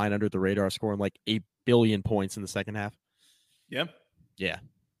UVA flying under the radar, scoring like 8 billion points in the second half. Yeah. Yeah.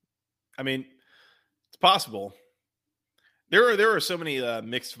 I mean, it's possible. There are so many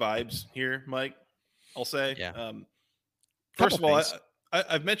mixed vibes here, Mike. I'll say. Yeah. First of all,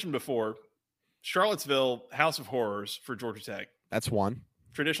 I've mentioned before, Charlottesville, House of Horrors for Georgia Tech. That's one.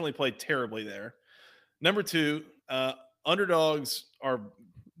 Traditionally played terribly there. Number two, underdogs are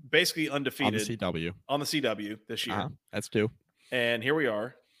basically undefeated on the CW this year. That's two. And here we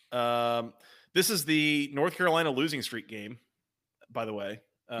are. This is the North Carolina losing streak game, by the way.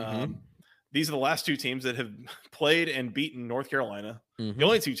 these are the last two teams that have played and beaten North Carolina. The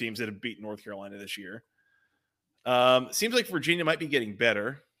only two teams that have beaten North Carolina this year. Seems like Virginia might be getting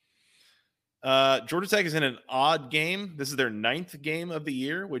better. Georgia Tech is in an odd game. This is their 9th game of the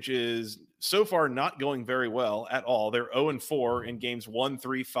year, which is so far not going very well at all. They're 0-4 in games 1,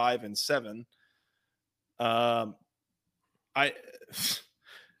 3, 5, and 7.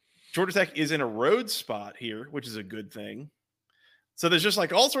 Georgia Tech is in a road spot here, which is a good thing. So there's just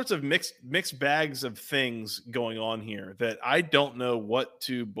like all sorts of mixed bags of things going on here that I don't know what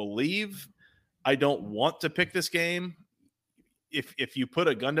to believe. I don't want to pick this game. If you put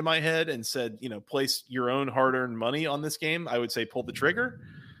a gun to my head and said, place your own hard-earned money on this game, I would say pull the trigger.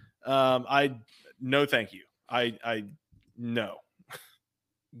 No, thank you. I no.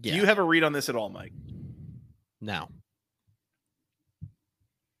 Yeah. Do you have a read on this at all, Mike? No.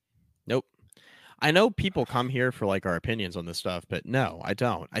 Nope. I know people come here for like our opinions on this stuff, but no, I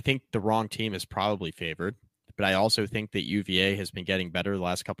don't. I think the wrong team is probably favored, but I also think that UVA has been getting better the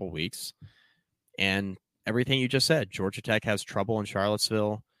last couple of weeks. And everything you just said, Georgia Tech has trouble in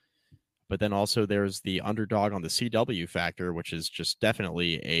Charlottesville, but then also there's the underdog on the CW factor, which is just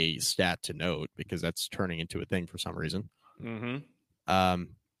definitely a stat to note because that's turning into a thing for some reason.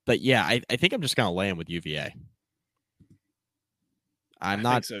 But yeah, I think I'm just going to lay him with UVA. I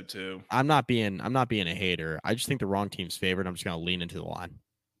think so too. I'm not being a hater. I just think the wrong team's favored. I'm just going to lean into the line.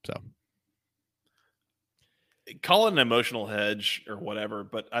 So call it an emotional hedge or whatever,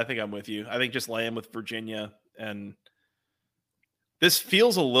 but I think I'm with you. I think just lay him with Virginia, and this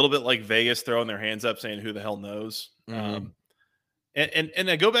feels a little bit like Vegas throwing their hands up saying who the hell knows. And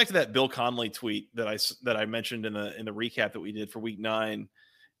I go back to that Bill Connolly tweet that I mentioned in the recap that we did for week 9.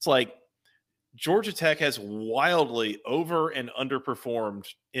 It's like Georgia Tech has wildly over and underperformed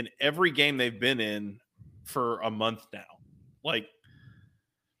in every game they've been in for a month now. Like,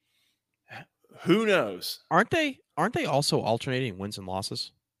 who knows? Aren't they also alternating wins and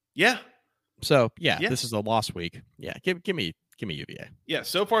losses? Yeah. So yeah. This is a loss week. Yeah. Give me UVA. Yeah.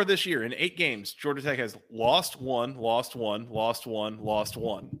 So far this year in 8 games, Georgia Tech has lost 1, lost 1, lost 1, lost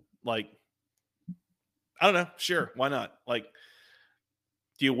 1. Like, I don't know. Sure. Why not? Like,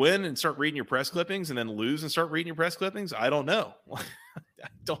 do you win and start reading your press clippings and then lose and start reading your press clippings? I don't know.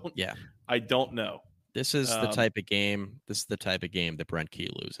 I don't know. This is the type of game. This is the type of game that Brent Key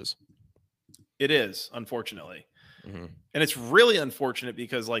loses. It is, unfortunately. And it's really unfortunate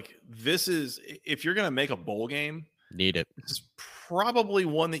because, like, this is, if you're going to make a bowl game, need it. This is probably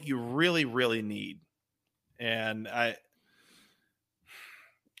one that you really, really need. And I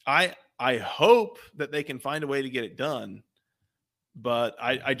hope that they can find a way to get it done. But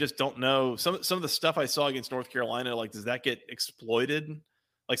I just don't know. Some of the stuff I saw against North Carolina, like, does that get exploited?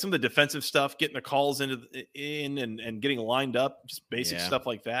 Like some of the defensive stuff, getting the calls in and getting lined up, just basic stuff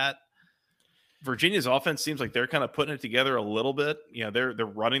like that. Virginia's offense seems like they're kind of putting it together a little bit. They're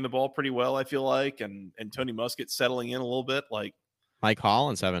running the ball pretty well, I feel like, and Tony Muskett's settling in a little bit. Like Mike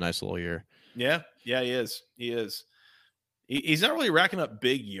Hollins have a nice little year. Yeah, he is. He's not really racking up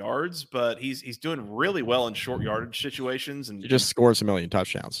big yards, but he's doing really well in short yardage situations, and he just scores a million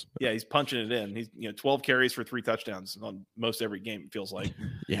touchdowns. Yeah, he's punching it in. He's 12 carries for 3 touchdowns on most every game, it feels like.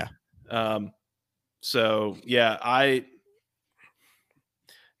 Yeah. So yeah,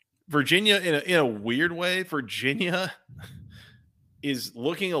 Virginia in a weird way, Virginia is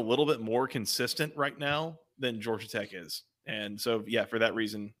looking a little bit more consistent right now than Georgia Tech is. And so, yeah, for that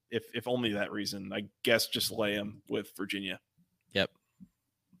reason, if only that reason, I guess just lay them with Virginia. Yep.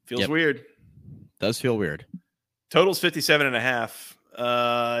 Feels weird. Does feel weird. Total's 57.5.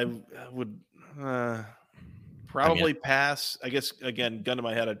 I would probably pass. I guess, again, gun to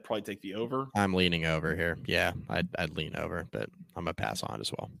my head, I'd probably take the over. I'm leaning over here. Yeah, I'd lean over, but I'm going to pass on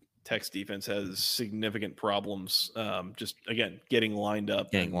as well. Tech's defense has significant problems. Just, again, getting lined up.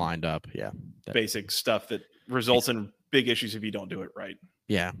 Yeah. Basic stuff that results in big issues if you don't do it right.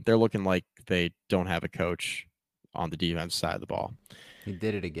 Yeah, they're looking like they don't have a coach on the defense side of the ball. He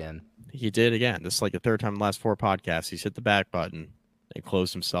did it again. This is like the third time in the last 4 podcasts. He's hit the back button and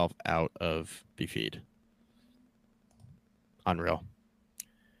closed himself out of the feed. Unreal.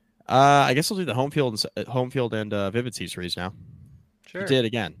 I guess I'll do the home field and Vivid Seats series now. Sure. You did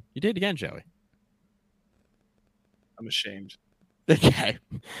again, Joey. I'm ashamed. Okay,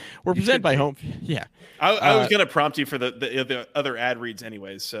 we're presented by Home. Yeah, I was going to prompt you for the other ad reads,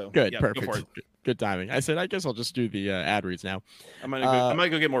 anyways. So good, yeah, perfect, go for it. Good timing. I said I guess I'll just do the ad reads now. I might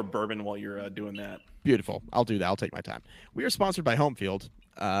go get more bourbon while you're doing that. Beautiful. I'll do that. I'll take my time. We are sponsored by Home Field.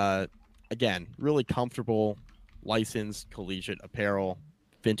 Again, really comfortable, licensed collegiate apparel,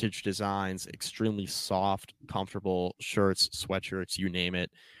 vintage designs, extremely soft, comfortable shirts, sweatshirts, you name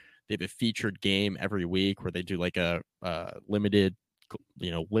it. They have a featured game every week where they do like a limited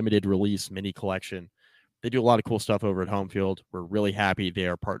release mini collection. They do a lot of cool stuff over at Home Field. We're really happy they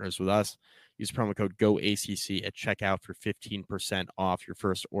are partners with us. Use promo code GOACC at checkout for 15% off your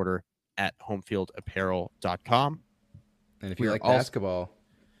first order at homefieldapparel.com. And if you like basketball,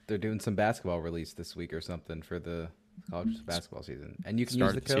 they're doing some basketball release this week or something for the college basketball season. And you can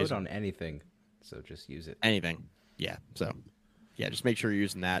use the code on anything. So just use it. Anything. Yeah. So, yeah, just make sure you're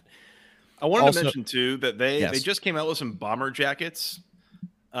using that. I wanted to mention, too, that they just came out with some bomber jackets.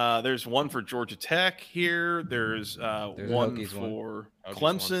 There's one for Georgia Tech here. There's one for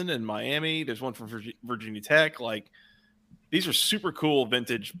Clemson and Miami. There's one for Virginia Tech. Like, these are super cool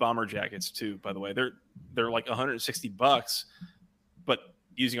vintage bomber jackets, too, by the way. They're like $160, but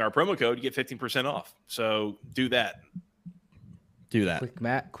using our promo code, you get 15% off. So do that. Do that.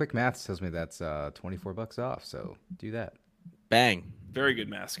 Quick math tells me that's $24 off. So do that. Bang. Very good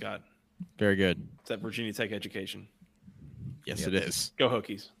math, Scott. Very good. It's that Virginia Tech education. Yes, it is. Go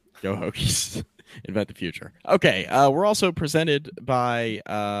Hokies. Go Hokies. Invent the future. Okay. We're also presented by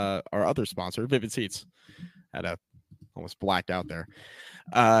our other sponsor, Vivid Seats. Almost blacked out there.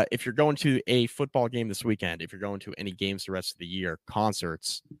 If you're going to a football game this weekend, if you're going to any games the rest of the year,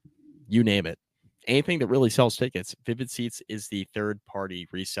 concerts, you name it, anything that really sells tickets, Vivid Seats is the third-party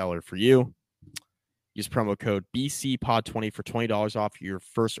reseller for you. Use promo code BCPOD20 for $20 off your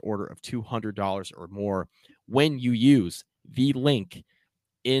first order of $200 or more when you use the link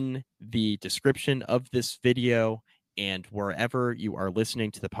in the description of this video, and wherever you are listening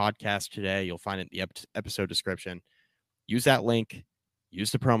to the podcast today, you'll find it in the episode description. Use that link.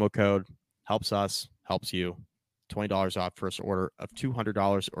 Use the promo code. Helps us, helps you. $20 off first order of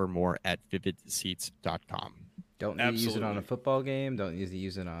 $200 or more at vividseats.com. Don't need to use it on a football game. Don't need to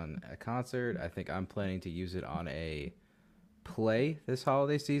use it on a concert. I think I'm planning to use it on a play this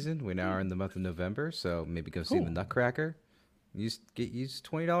holiday season. We now are in the month of November, so maybe go see the Nutcracker. Use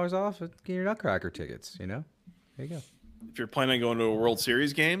 $20 off and get your Nutcracker tickets, There you go. If you're planning on going to a World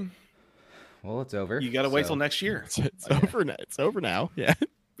Series game, well, it's over. You got to wait till next year. It's over now. It's over now. Yeah.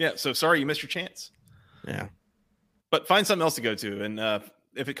 Yeah. So sorry you missed your chance. Yeah. But find something else to go to, and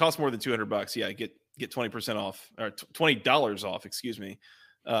if it costs more than $200, get 20% off or $20 off. Excuse me,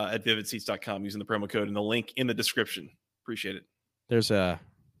 at vividseats.com using the promo code and the link in the description. Appreciate it. There's a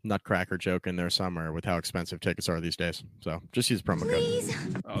Nutcracker joke in there somewhere with how expensive tickets are these days. So just use the promo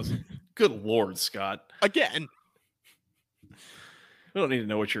code. Oh, good Lord, Scott. Again. We don't need to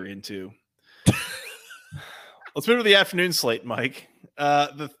know what you're into. Let's move to the afternoon slate, Mike.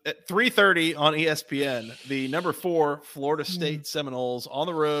 At 3:30 on ESPN, the number 4 Florida State Seminoles on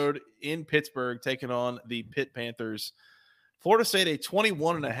the road in Pittsburgh taking on the Pitt Panthers. Florida State, a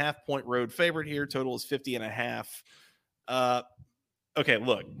 21.5-point road favorite here. Total is 50.5. Okay,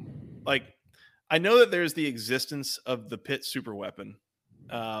 look, I know that there's the existence of the Pitt super weapon.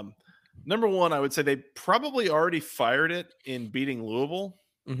 Number one, I would say they probably already fired it in beating Louisville.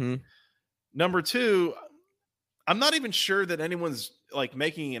 Mm-hmm. Number two, I'm not even sure that anyone's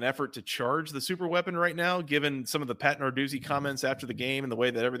making an effort to charge the super weapon right now, given some of the Pat Narduzzi comments after the game and the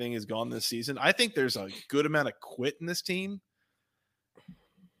way that everything has gone this season. I think there's a good amount of quit in this team.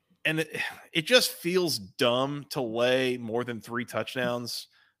 And it just feels dumb to lay more than 3 touchdowns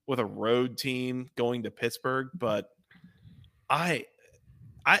with a road team going to Pittsburgh. But I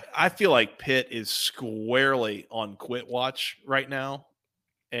feel like Pitt is squarely on quit watch right now.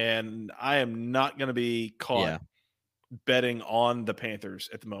 And I am not going to be caught betting on the Panthers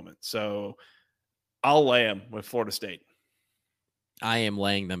at the moment. So I'll lay them with Florida State. I am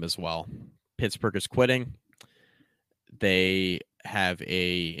laying them as well. Pittsburgh is quitting. They have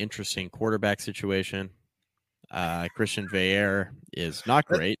a interesting quarterback situation. Christian Veilleux is not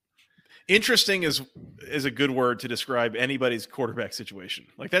great. Interesting is a good word to describe anybody's quarterback situation.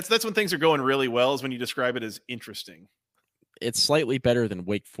 That's when things are going really well, is when you describe it as interesting. It's slightly better than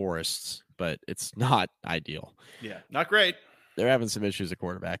Wake Forest's, but it's not ideal. Yeah, not great. They're having some issues at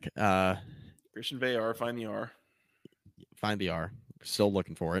quarterback. Christian Veilleux, find the R. Find the R. Still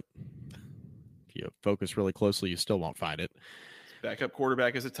looking for it. If you focus really closely, you still won't find it. Backup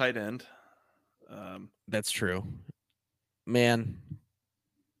quarterback is a tight end. That's true. Man,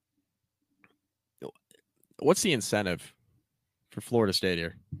 what's the incentive for Florida State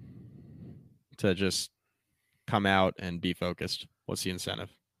here to just come out and be focused? What's the incentive?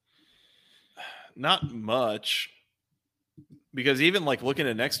 Not much, because even looking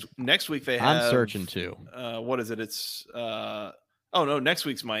at next week, they have. I'm searching too. What is it? It's next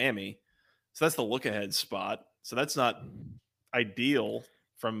week's Miami, so that's the look ahead spot. So that's not ideal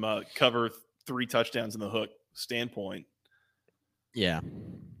from cover 3 touchdowns in the hook standpoint. Yeah,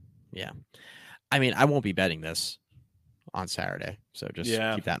 Yeah. I mean, I won't be betting this on Saturday, so just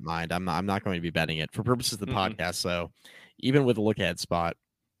keep that in mind. I'm not going to be betting it for purposes of the podcast. So even with a look ahead spot,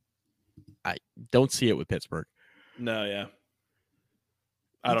 I don't see it with Pittsburgh. No, yeah.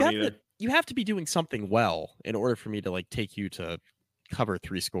 I don't either. You have to be doing something well in order for me to like take you to cover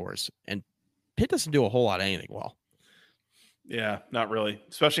 3 scores. And Pitt doesn't do a whole lot of anything well. Yeah, not really,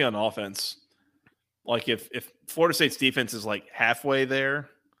 especially on offense. Like if Florida State's defense is like halfway there,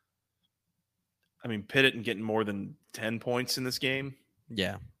 I mean, Pitt isn't getting more than 10 points in this game.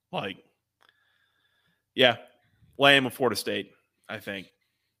 Yeah. Like, yeah, laying with Florida State, I think.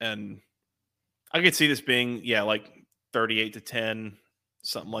 And I could see this being, like 38-10,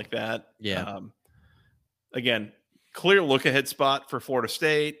 something like that. Yeah. Again, clear look ahead spot for Florida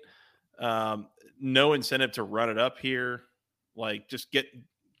State. No incentive to run it up here. Like, just get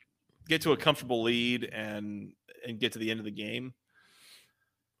to a comfortable lead and get to the end of the game.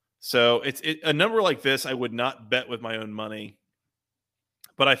 So it's a number like this, I would not bet with my own money,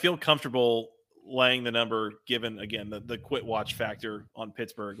 but I feel comfortable laying the number given, again, the quit watch factor on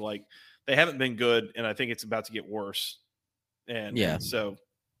Pittsburgh. Like, they haven't been good, and I think it's about to get worse. And so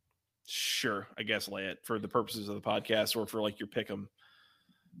sure, I guess lay it for the purposes of the podcast or for like your pick 'em.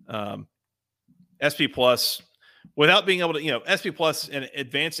 SP Plus, without being able to, SP Plus, an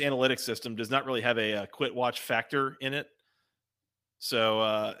advanced analytics system, does not really have a quit watch factor in it.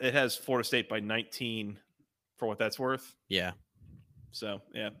 So it has Florida State by 19 for what that's worth. Yeah. So,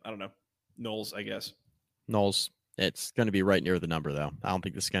 I don't know. Knowles, I guess. Knowles, it's going to be right near the number, though. I don't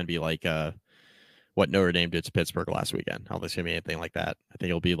think this is going to be like what Notre Dame did to Pittsburgh last weekend. I don't think it's going to be anything like that. I think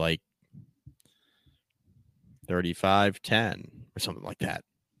it'll be like 35-10 or something like that.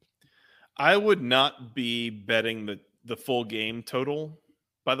 I would not be betting the full game total,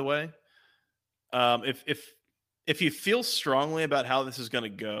 by the way. If you feel strongly about how this is going to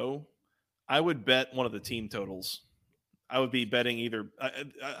go, I would bet one of the team totals. I would be betting either.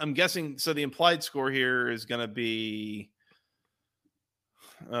 I'm guessing. So the implied score here is going to be,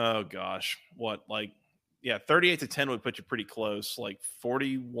 oh gosh, what, like, 38-10 would put you pretty close, like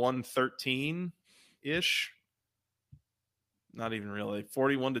 41-13 ish. Not even really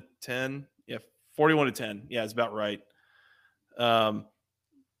 41-10. Yeah, 41-10. Yeah, it's about right.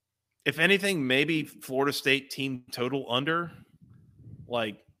 If anything, maybe Florida State team total under.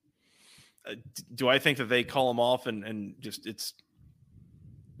 Like, do I think that they call them off and just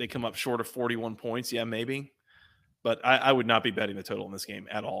they come up short of 41 points? Yeah, maybe. But I would not be betting the total in this game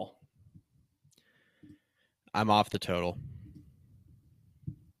at all. I'm off the total.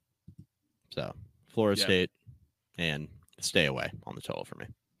 So Florida State and stay away on the total for me.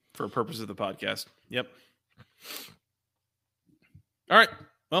 For purpose of the podcast. Yep. All right.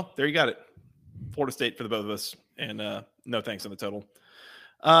 Well, there you got it. Florida State for the both of us. And no thanks on the total.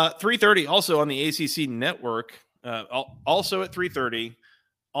 3:30 also on the ACC network. Also at 3:30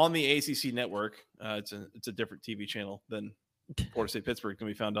 on the ACC network. It's a different TV channel than Florida State Pittsburgh can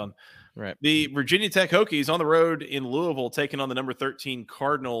be found on. Right. The Virginia Tech Hokies on the road in Louisville, taking on the number 13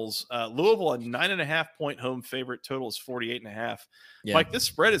 Cardinals. Louisville, a 9.5 point home favorite. Total is 48.5. Yeah. Like, this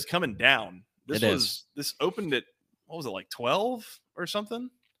spread is coming down. This opened at, what was it, like 12 or something?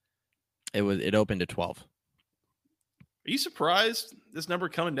 It opened at 12. Are you surprised this number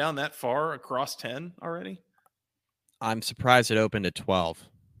coming down that far across 10 already? I'm surprised it opened at 12.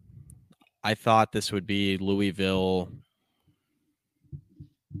 I thought this would be Louisville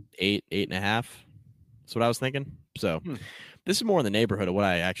 8.5. That's what I was thinking. So this is more in the neighborhood of what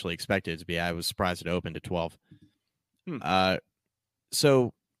I actually expected it to be. I was surprised it opened at 12.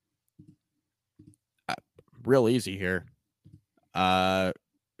 So real easy here.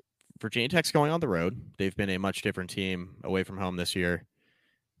 Virginia Tech's going on the road. They've been a much different team away from home this year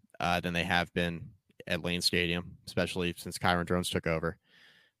than they have been at Lane Stadium, especially since Kyron Drones took over.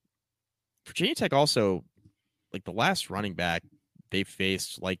 Virginia Tech also, like, the last running back they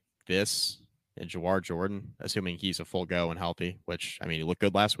faced like this, and Jawar Jordan, assuming he's a full go and healthy, which, I mean, he looked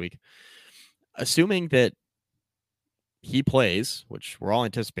good last week. Assuming that he plays, which we're all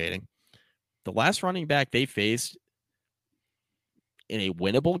anticipating, the last running back they faced in a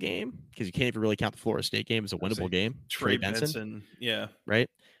winnable game, because you can't even really count the Florida State game as a winnable game. Trey Benson. Yeah. Right.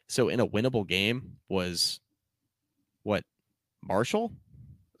 So in a winnable game was what? Marshall?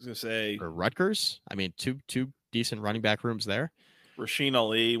 I was going to say. Or Rutgers? I mean, two decent running back rooms there. Rasheen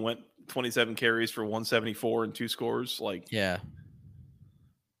Ali went 27 carries for 174 and 2 scores. Yeah.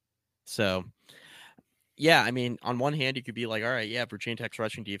 So, yeah, I mean, on one hand, you could be like, all right, yeah, Virginia Tech's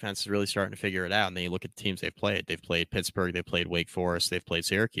rushing defense is really starting to figure it out. And then you look at the teams they've played. They've played Pittsburgh. They've played Wake Forest. They've played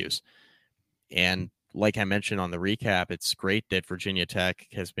Syracuse. And like I mentioned on the recap, it's great that Virginia Tech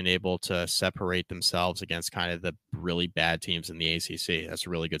has been able to separate themselves against kind of the really bad teams in the ACC. That's a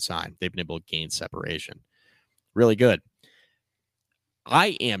really good sign. They've been able to gain separation. Really good.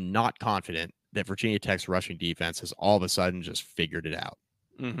 I am not confident that Virginia Tech's rushing defense has all of a sudden just figured it out.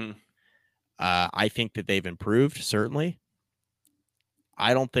 Mm-hmm. I think that they've improved, certainly.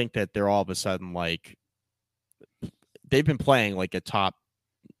 I don't think that they're all of a sudden like they've been playing like a top,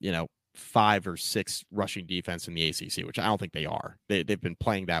 5 or 6 rushing defense in the ACC, which I don't think they are. They've been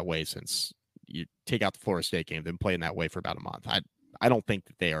playing that way since you take out the Florida State game. They've been playing that way for about a month. I don't think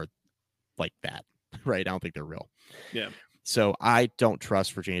that they are like that, right? I don't think they're real. Yeah. So I don't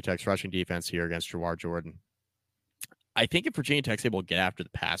trust Virginia Tech's rushing defense here against Jawar Jordan. I think if Virginia Tech's able to get after the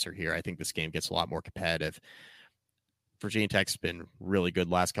passer here, I think this game gets a lot more competitive. Virginia Tech's been really good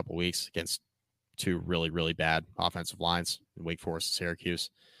last couple of weeks against 2 really, really bad offensive lines in Wake Forest and Syracuse.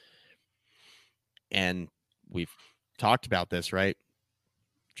 And we've talked about this, right?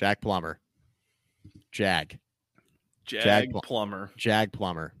 Jag Plummer,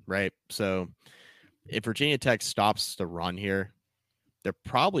 right? So if Virginia Tech stops the run here, they're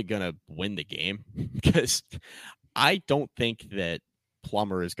probably going to win the game because I don't think that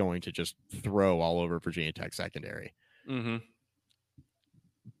Plummer is going to just throw all over Virginia Tech secondary. Mm-hmm.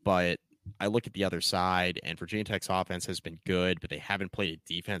 But I look at the other side, and Virginia Tech's offense has been good, but they haven't played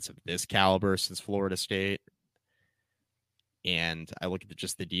a defense of this caliber since Florida State. And I look at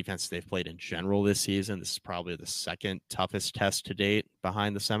just the defense they've played in general this season. This is probably the second toughest test to date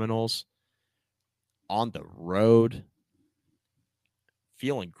behind the Seminoles. On the road,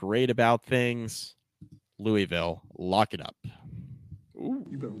 feeling great about things. Louisville, lock it up. Ooh,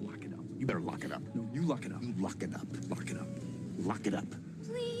 you better lock it up. You better lock it up. No, you lock it up. You lock it up. Lock it up. Lock it up.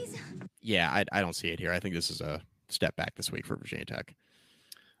 Please. Yeah, I don't see it here. I think this is a step back this week for Virginia Tech.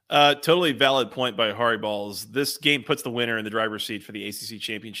 Totally valid point by Hari Balls. This game puts the winner in the driver's seat for the ACC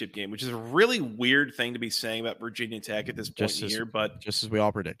championship game, which is a really weird thing to be saying about Virginia Tech at this point in the year. But just as we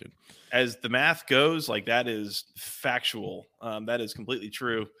all predicted, as the math goes, like that is factual. That is completely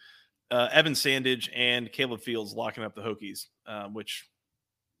true. Evan Sandage and Caleb Fields locking up the Hokies, which,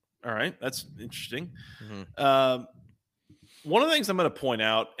 all right, that's interesting. Mm-hmm. One of the things I'm going to point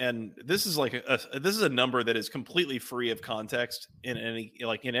out, and this is like this is a number that is completely free of context in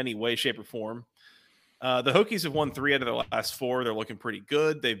any way, shape, or form. The Hokies have won 3 out of their last 4. They're looking pretty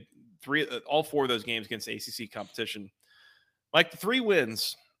good. They've all 4 of those games against ACC competition. Like the 3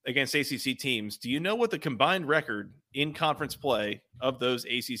 wins against ACC teams. Do you know what the combined record in conference play of those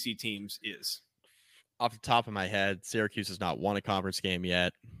ACC teams is? Off the top of my head, Syracuse has not won a conference game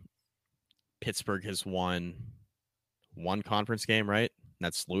yet. Pittsburgh has won 1 conference game, right?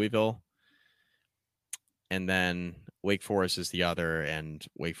 That's Louisville. And then Wake Forest is the other, and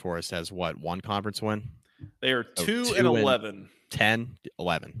Wake Forest has what, 1 conference win? They are 2 and 11. 10,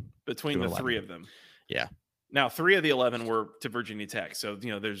 11. Between the 3 of them. Yeah. Now, 3 of the 11 were to Virginia Tech. So,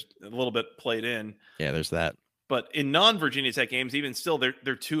 there's a little bit played in. Yeah, there's that. But in non-Virginia Tech games, even still, they're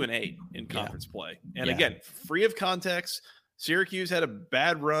 2 and 8 in conference play. And again, free of context, Syracuse had a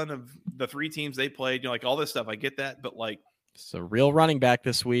bad run of the 3 teams they played. Like all this stuff, I get that. But like, it's a real running back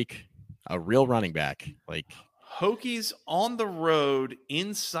this week. A real running back. Like Hokies on the road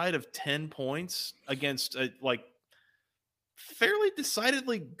inside of 10 points against a fairly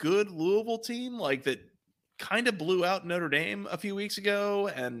decidedly good Louisville team, like that kind of blew out Notre Dame a few weeks ago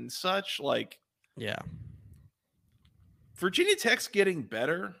and such. Like, yeah, Virginia Tech's getting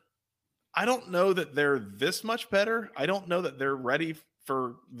better. I don't know that they're this much better. I don't know that they're ready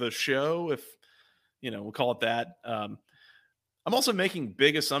for the show, if we'll call it that. I'm also making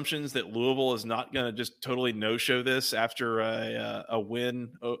big assumptions that Louisville is not going to just totally no-show this after a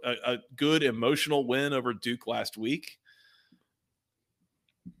win, a good emotional win over Duke last week.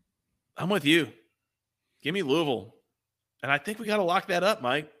 I'm with you. Give me Louisville. And I think we got to lock that up,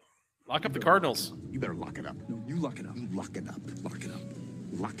 Mike. Lock up the Cardinals. You better lock it up. No, you lock it up. You lock it up. Lock it up.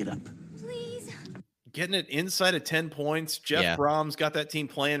 Lock it up. Please. Getting it inside of 10 points. Jeff Brom's got that team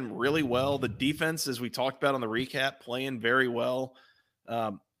playing really well. The defense, as we talked about on the recap, playing very well.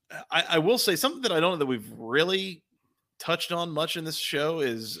 I will say something that I don't know that we've really touched on much in this show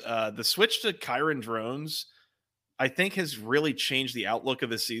is the switch to Kyron Drones, I think, has really changed the outlook of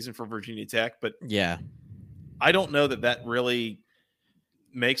the season for Virginia Tech. But yeah, I don't know that really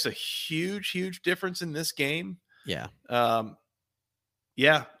makes a huge difference in this game. Yeah.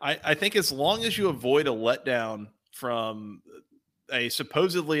 Yeah, I think as long as you avoid a letdown from a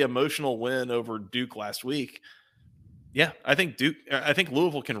supposedly emotional win over Duke last week, I think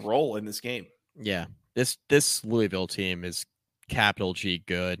Louisville can roll in this game. Yeah, this Louisville team is capital G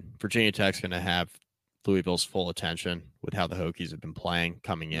good. Virginia Tech's going to have Louisville's full attention with how the Hokies have been playing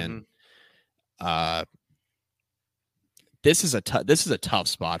coming in. This is a tough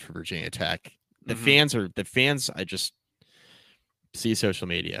spot for Virginia Tech. The fans. I just see social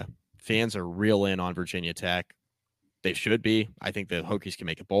media. Fans are real in on Virginia Tech. They should be. I think the Hokies can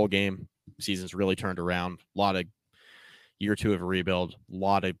make a bowl game. Season's really turned around. A lot of year 2 of a rebuild. A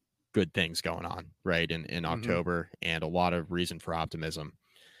lot of good things going on right in October, and a lot of reason for optimism.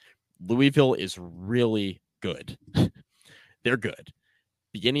 Louisville is really good. They're good.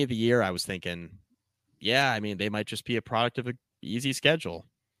 Beginning of the year, I was thinking, yeah, I mean, they might just be a product of an easy schedule.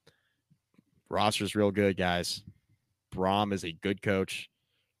 Roster's real good, guys. Braum is a good coach.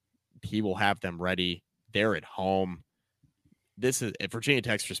 He will have them ready. They're at home. Virginia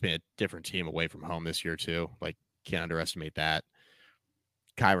Tech's just been a different team away from home this year too. Like, can't underestimate that.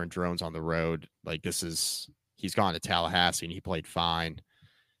 Kyron Drone's on the road. Like, he's gone to Tallahassee and he played fine.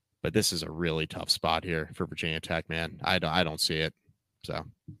 But this is a really tough spot here for Virginia Tech, man. I don't see it. So,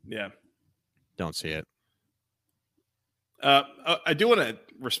 yeah, don't see it. I do want to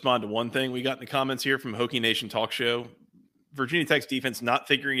respond to one thing we got in the comments here from Hokie Nation Talk Show. Virginia Tech's defense not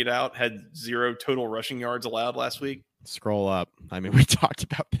figuring it out, had 0 total rushing yards allowed last week. Scroll up. I mean, we talked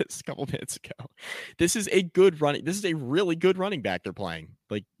about this a couple minutes ago. This is a really good running back they're playing.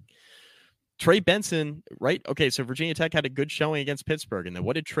 Like, Trey Benson, right? Okay, so Virginia Tech had a good showing against Pittsburgh. And then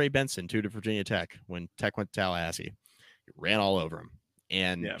what did Trey Benson do to Virginia Tech when Tech went to Tallahassee? He ran all over him.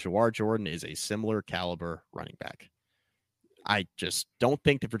 And Jawar Jordan is a similar caliber running back. I just don't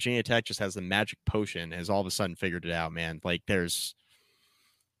think that Virginia Tech just has the magic potion, has all of a sudden figured it out, man. Like, there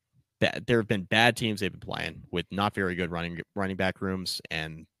have been bad teams they've been playing with not very good running back rooms,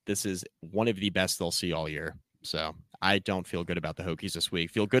 and this is one of the best they'll see all year. So I don't feel good about the Hokies this week.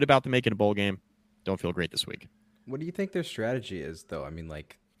 Feel good about them making a bowl game. Don't feel great this week. What do you think their strategy is, though? I mean,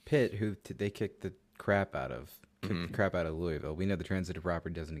 like Pitt, who they kicked the crap out of, Louisville. We know the transitive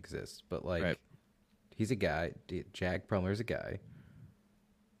property doesn't exist, but like, he's a guy. Jag Plumler's a guy.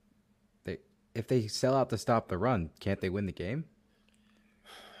 If they sell out to stop the run, can't they win the game?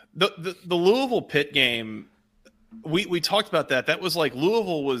 The Louisville Pitt game, we talked about that. That was like,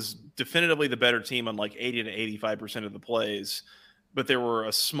 Louisville was definitively the better team on like 80 to 85% of the plays, but there were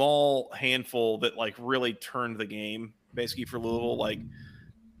a small handful that like really turned the game basically for Louisville. Like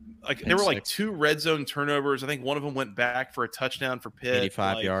there were like 2 red zone turnovers. I think one of them went back for a touchdown for Pitt.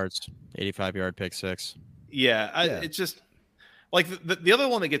 85 yard pick 6. Yeah. It's just like the other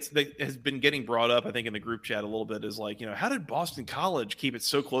one that has been getting brought up, I think, in the group chat a little bit is like, how did Boston College keep it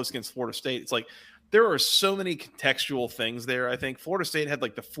so close against Florida State? It's like, there are so many contextual things there. I think Florida State had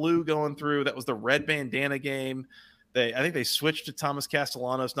like the flu going through. That was the red bandana game. I think they switched to Thomas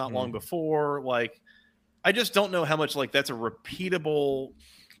Castellanos not long before. Like, I just don't know how much like that's a repeatable,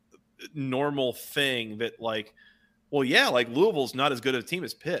 normal thing that like, well, yeah, like Louisville's not as good a team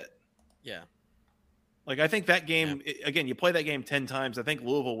as Pitt. Yeah. Like, I think that game, again, you play that game 10 times. I think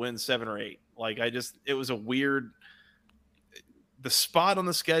Louisville wins 7 or 8. Like, it was a weird, the spot on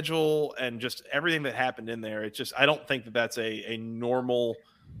the schedule and just everything that happened in there. It's just, I don't think that that's a normal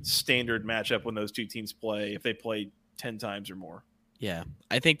standard matchup when those two teams play, if they play 10 times or more. Yeah.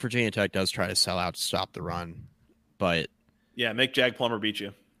 I think Virginia Tech does try to sell out to stop the run, but yeah, make Jag Plummer beat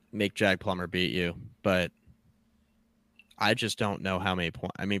you. But I just don't know how many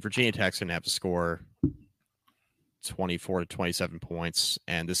points. I mean, Virginia Tech's going to have to score 24 to 27 points,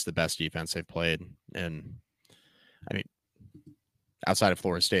 and this is the best defense they've played. And I mean, outside of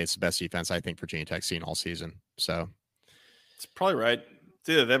Florida State, it's the best defense I think Virginia Tech's seen all season. So it's probably right. It's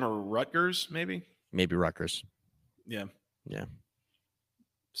either them or Rutgers, maybe. Maybe Rutgers. Yeah.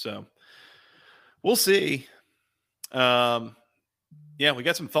 So we'll see. Yeah, we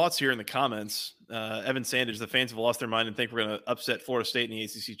got some thoughts here in the comments. Evan Sandage, the fans have lost their mind and think we're going to upset Florida State in the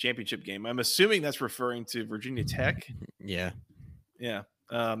ACC championship game. I'm assuming that's referring to Virginia Tech. Yeah.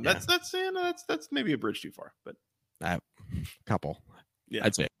 That's maybe a bridge too far, but a couple. Yeah,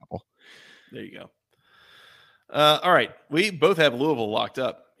 I'd say a couple. There you go. All right, we both have Louisville locked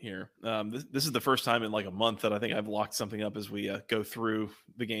up here. This is the first time in like a month that I think I've locked something up as we go through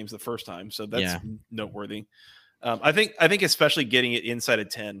the games the first time, so that's noteworthy. I think especially getting it inside of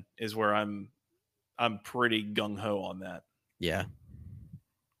 10 is where I'm pretty gung ho on that. Yeah.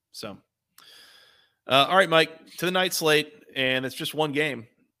 So, all right, Mike, to the night slate, and it's just one game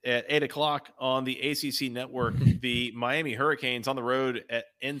at 8:00 on the ACC network. The Miami Hurricanes on the road at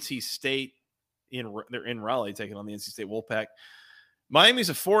NC State. They're in Raleigh taking on the NC State Wolfpack. Miami's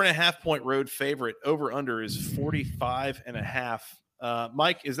a 4.5 point road favorite. Over under is 45.5.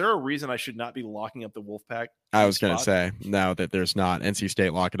 Mike, is there a reason I should not be locking up the Wolfpack? I was going to say, no, that there's not. NC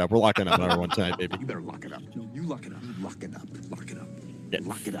State, lock it up. We're locking up another one tonight, baby. You better lock it up. No, you lock it up. You lock it up. Lock it up.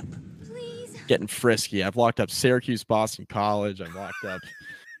 Lock it up. Please. Getting frisky. I've locked up Syracuse, Boston College. I've locked up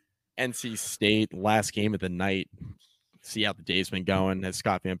NC State, last game of the night. See how the day's been going. As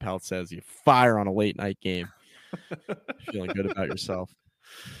Scott Van Pelt says, you fire on a late night game. Feeling good about yourself.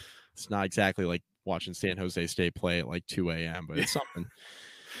 It's not exactly like watching San Jose State play at like 2 a.m., but it's something.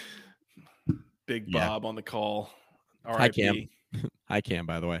 Big Bob on the call. Hi, Cam. Hi, Cam,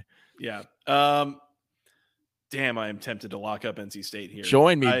 by the way. Yeah. Damn, I am tempted to lock up NC State here.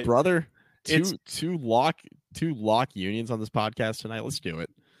 Join me, brother. Two lock unions on this podcast tonight. Let's do it.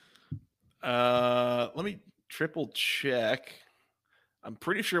 Let me triple check. I'm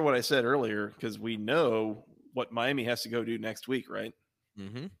pretty sure what I said earlier, because we know what Miami has to go do next week, right?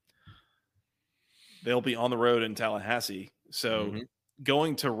 Mm-hmm. They'll be on the road in Tallahassee. So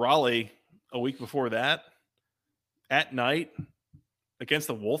going to Raleigh a week before that at night against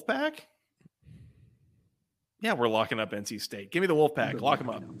the Wolfpack? Yeah, we're locking up NC State. Give me the Wolfpack. Lock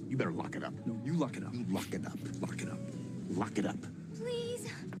them up. You better lock it up. No, you lock it up. You lock it up. Lock it up. Lock it up.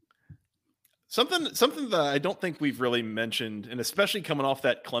 Please. Something that I don't think we've really mentioned, and especially coming off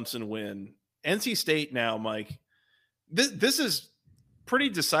that Clemson win, NC State now, Mike, this is pretty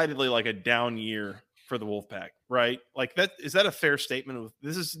decidedly like a down year for the Wolfpack, right? Like that, is that a fair statement?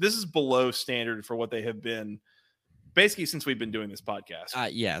 This is below standard for what they have been basically since we've been doing this podcast.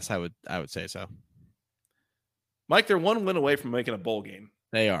 Yes, I would say so. Mike, they're one win away from making a bowl game.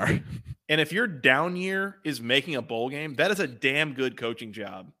 They are. And if your down year is making a bowl game, that is a damn good coaching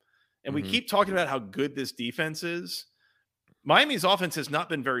job. And we keep talking about how good this defense is. Miami's offense has not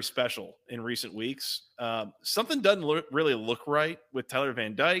been very special in recent weeks. Something doesn't really look right with Tyler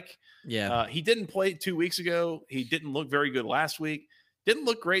Van Dyke. Yeah. He didn't play 2 weeks ago. He didn't look very good last week. Didn't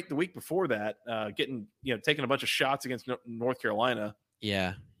look great the week before that, taking a bunch of shots against North Carolina.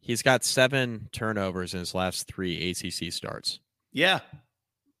 Yeah. He's got 7 turnovers in his last 3 ACC starts. Yeah.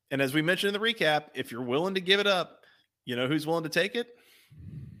 And as we mentioned in the recap, if you're willing to give it up, you know who's willing to take it?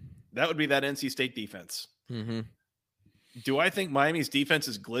 That would be that NC State defense. Mm-hmm. Do I think Miami's defense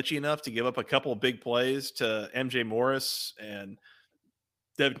is glitchy enough to give up a couple of big plays to MJ Morris and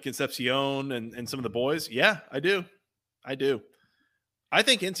Devin Concepcion and some of the boys? Yeah, I do. I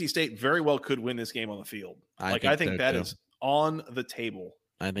think NC State very well could win this game on the field. I think that is on the table.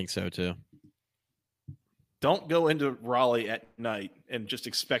 I think so too. Don't go into Raleigh at night and just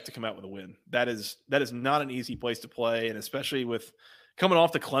expect to come out with a win. That is not an easy place to play, and especially with coming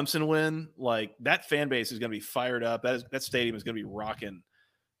off the Clemson win, like that fan base is going to be fired up. That stadium is going to be rocking.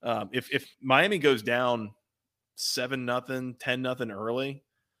 If Miami goes down 7-0, 10-0 early,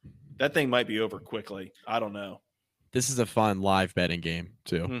 that thing might be over quickly. I don't know. This is a fun live betting game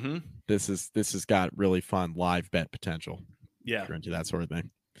too. Mm-hmm. This has got really fun live bet potential. Yeah, if you're into that sort of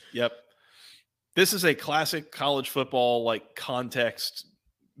thing. Yep. This is a classic college football like context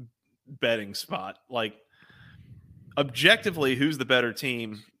betting spot. Like objectively, who's the better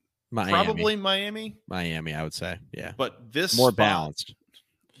team? Miami. Probably Miami. Miami, I would say. Yeah. But this more spot, balanced.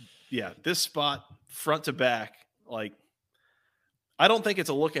 Yeah, this spot front to back, like I don't think it's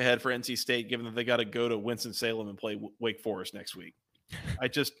a look ahead for NC State, given that they got to go to Winston-Salem and play Wake Forest next week. I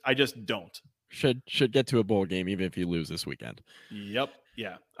just don't. Should get to a bowl game even if you lose this weekend. Yep.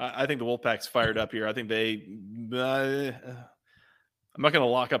 Yeah. I think the Wolfpack's fired up here. I think I'm not going to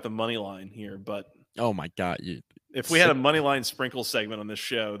lock up the money line here, but oh my God. If we had a money line sprinkle segment on this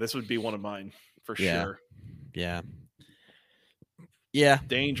show, this would be one of mine for sure. Yeah. Yeah.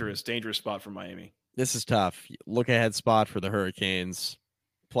 Dangerous spot for Miami. This is tough. Look ahead spot for the Hurricanes.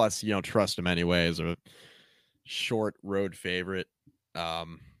 Plus, you don't trust them anyways. A short road favorite.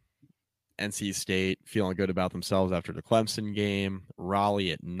 NC State feeling good about themselves after the Clemson game.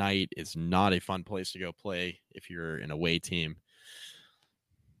 Raleigh at night is not a fun place to go play if you're an away team.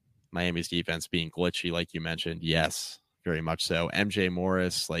 Miami's defense being glitchy, like you mentioned. Yes, very much so. MJ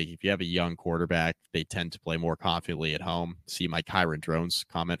Morris, like if you have a young quarterback, they tend to play more confidently at home. See my Kyron Drones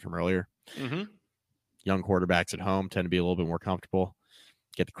comment from earlier. Mm-hmm. Young quarterbacks at home tend to be a little bit more comfortable.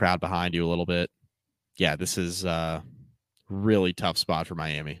 Get the crowd behind you a little bit. Yeah, this is a really tough spot for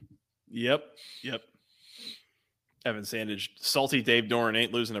Miami. Yep. Evan Sandage, salty Dave Doran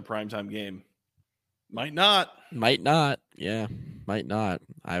ain't losing a primetime game. Might not. Yeah, might not.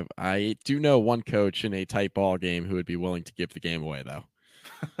 I do know one coach in a tight ball game who would be willing to give the game away, though.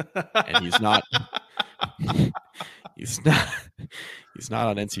 And he's not. He's not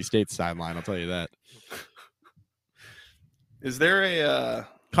on NC State's sideline. I'll tell you that. Is there a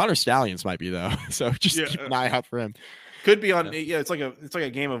Connor Stallions might be though, so just keep an eye out for him. Could be on. Yeah, it's like a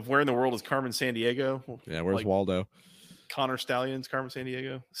game of where in the world is Carmen Sandiego? Yeah, where's like Waldo? Connor Stallions, Carmen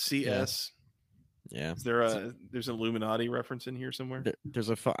Sandiego, CS. Yeah. Is there's an Illuminati reference in here somewhere?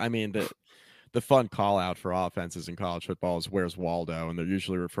 There's the fun call out for offenses in college football is where's Waldo, and they're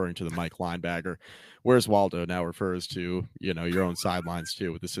usually referring to the Mike linebacker. Where's Waldo now refers to your own sidelines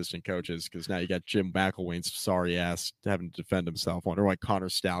too with assistant coaches, because now you got Jim McElwain's sorry ass having to defend himself. I wonder why Connor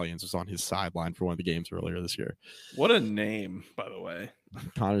Stallions was on his sideline for one of the games earlier this year. What a name, by the way.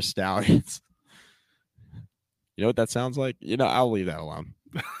 Connor Stallions. You know what that sounds like? I'll leave that alone.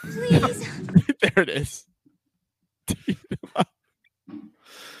 Please. There it is.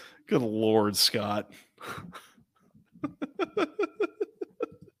 Good Lord, Scott.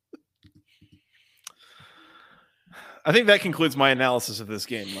 I think that concludes my analysis of this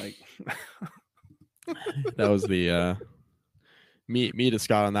game, Mike. That was the me to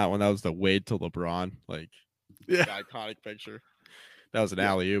Scott on that one. That was the Wade to LeBron, iconic picture. That was an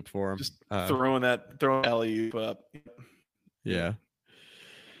alley-oop for him. Just throwing alley-oop up. Yeah.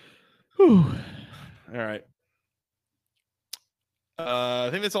 Whew. All right. I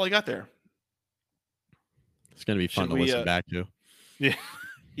think that's all I got there. It's going to be fun to listen back to. Yeah.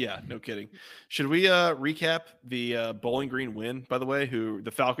 Yeah, no kidding. Should we recap the Bowling Green win, by the way, who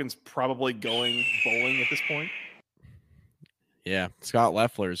the Falcons probably going bowling at this point? Yeah. Scott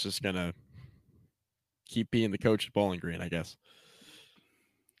Loeffler is just going to keep being the coach at Bowling Green, I guess.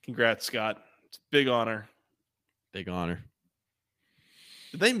 Congrats, Scott. It's a big honor. Big honor.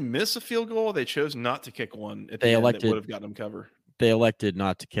 Did they miss a field goal? They chose not to kick one at the end that would have gotten them cover. They elected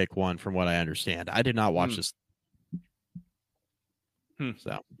not to kick one, from what I understand. I did not watch this.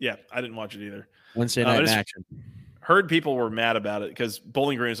 So yeah, I didn't watch it either. Wednesday night in action. Heard people were mad about it because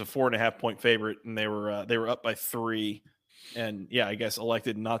Bowling Green is a 4.5-point favorite, and they were up by 3, and I guess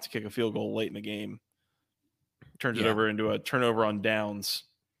elected not to kick a field goal late in the game. Turns it over into a turnover on downs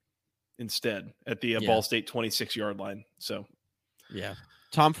instead at the Ball State 26-yard line. So yeah,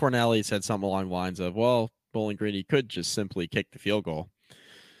 Tom Fornelli said something along the lines of, "Well, Bowling Green, he could just simply kick the field goal,"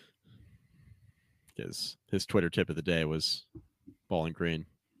 because his Twitter tip of the day was Bowling Green,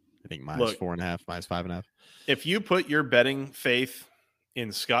 I think minus 4.5, minus 5.5. If you put your betting faith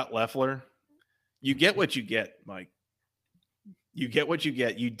in Scott Loeffler, you get what you get, Mike. You get what you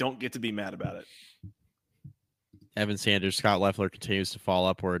get. You don't get to be mad about it. Evan Sanders, Scott Loeffler continues to fall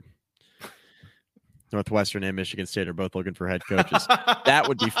upward. Northwestern and Michigan State are both looking for head coaches. That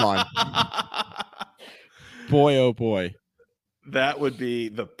would be fun. Boy, oh boy. That would be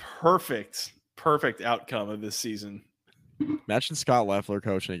the perfect outcome of this season. Imagine Scott Loeffler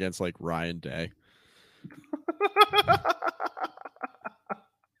coaching against like Ryan Day.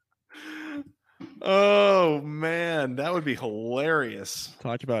 Oh man, that would be hilarious.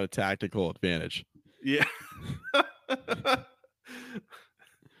 Talk about a tactical advantage. Yeah.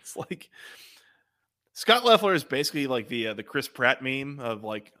 It's like Scott Loeffler is basically like the Chris Pratt meme of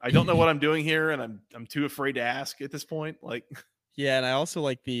like, I don't know what I'm doing here, and I'm too afraid to ask at this point. Like, yeah, and I also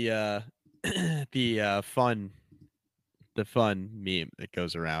like the fun meme that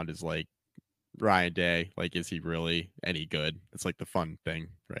goes around is like Ryan Day, like, is he really any good? It's like the fun thing,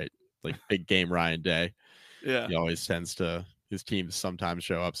 right? Like big game Ryan Day. Yeah, he always tends to, his teams sometimes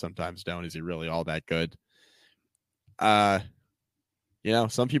show up, sometimes don't. Is he really all that good? Some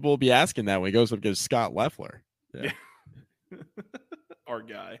people will be asking that when he goes up against Scott Loeffler. Yeah. Our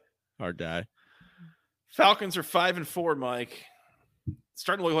guy. Falcons are 5-4, Mike. It's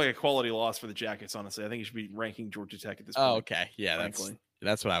starting to look like a quality loss for the Jackets, honestly. I think you should be ranking Georgia Tech at this point. Oh, okay. Yeah,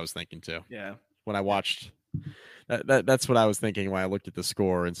 that's what I was thinking too. Yeah. When I watched that's what I was thinking when I looked at the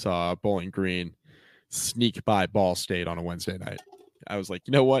score and saw Bowling Green sneak by Ball State on a Wednesday night. I was like,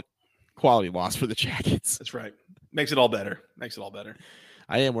 you know what? Quality loss for the Jackets. That's right. Makes it all better.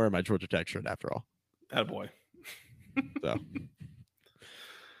 I am wearing my Georgia Tech shirt after all. Attaboy. So,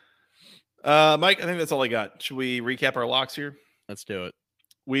 Mike, I think that's all I got. Should we recap our locks here? Let's do it.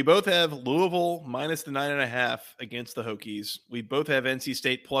 We both have Louisville minus the 9.5 against the Hokies. We both have NC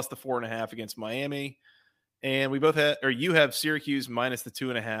State plus the 4.5 against Miami. And we both have, or you have Syracuse minus the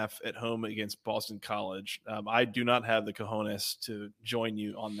 2.5 at home against Boston College. I do not have the cojones to join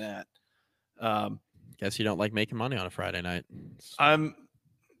you on that. Guess you don't like making money on a Friday night.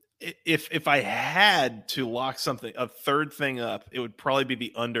 If I had to lock a third thing up, it would probably be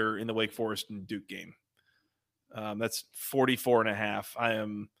the under in the Wake Forest and Duke game. That's 44.5. I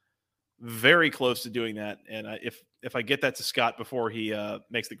am very close to doing that. And if I get that to Scott before he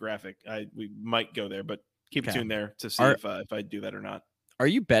makes the graphic, we might go there, but keep tuned there to see if I do that or not. Are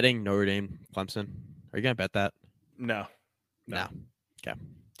you betting Notre Dame, Clemson? Are you going to bet that? No. Okay.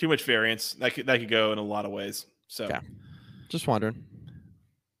 Too much variance. That could go in a lot of ways. So, Just wondering.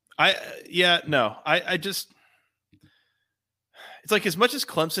 I just, it's like as much as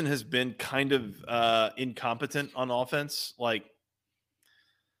Clemson has been kind of incompetent on offense, like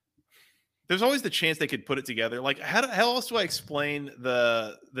there's always the chance they could put it together. Like how else do I explain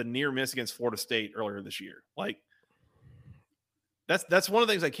the near miss against Florida State earlier this year? Like that's one of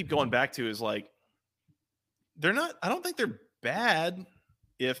the things I keep going back to is like, I don't think they're bad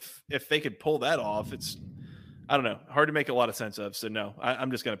if they could pull that off. It's, I don't know, hard to make a lot of sense of. So no,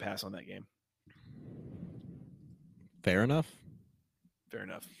 I'm just going to pass on that game. Fair enough.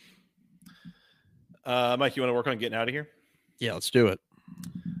 Mike, you want to work on getting out of here? Yeah, let's do it.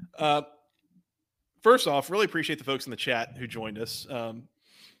 First off, really appreciate the folks in the chat who joined us.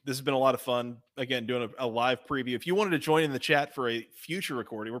 This has been a lot of fun. Again, doing a live preview. If you wanted to join in the chat for a future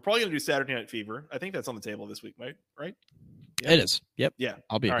recording, we're probably going to do Saturday Night Fever. I think that's on the table this week, right? Yeah. It is. Yep. Yeah.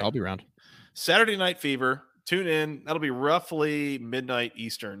 I'll be around. Saturday Night Fever. Tune in. That'll be roughly midnight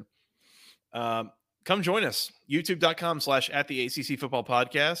Eastern. Come join us. YouTube.com/@the-ACC Football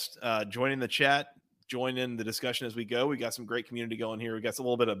Podcast. Join in the chat. Join in the discussion as we go. We got some great community going here. We got a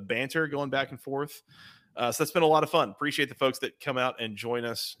little bit of banter going back and forth. So that's been a lot of fun. Appreciate the folks that come out and join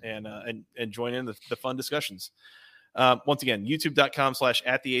us and join in the fun discussions. Once again,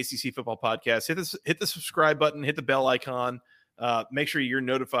 youtube.com/@the-ACC Football Podcast. Hit the subscribe button, hit the bell icon. Make sure you're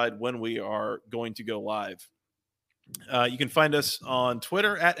notified when we are going to go live. You can find us on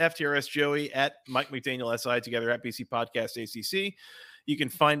Twitter @FTRSJoey, @Mike McDaniel SI, together @BC Podcast ACC. You can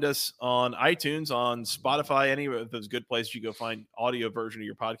find us on iTunes, on Spotify, any of those good places you go find audio version of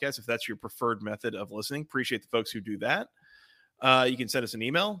your podcast, if that's your preferred method of listening. Appreciate the folks who do that. You can send us an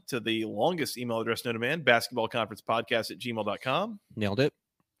email to the longest email address known to man, basketballconferencepodcast@gmail.com. Nailed it.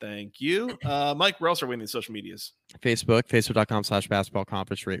 Thank you. Mike, where else are we in the social medias?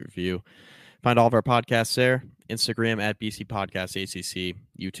 Facebook.com/basketballconference rate review. Find all of our podcasts there. Instagram @BC Podcast ACC.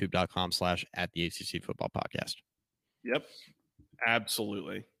 YouTube.com/@the-ACC Football Podcast. Yep.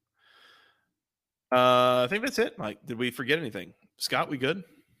 Absolutely. I think that's it, Mike. Did we forget anything? Scott, we good?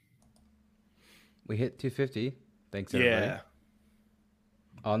 We hit 250. Thanks, everybody. Yeah.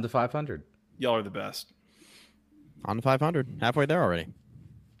 On to 500. Y'all are the best. On to 500. Halfway there already.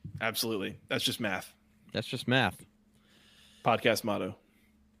 Absolutely. That's just math. Podcast motto.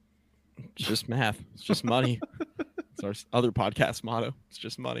 It's just math. It's just money. It's our other podcast motto. It's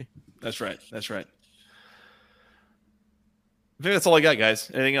just money. That's right. I think that's all I got, guys.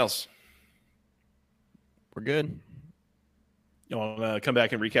 Anything else? We're good. You want to come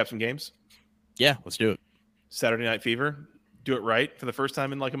back and recap some games? Yeah, let's do it. Saturday Night Fever. Do it right for the first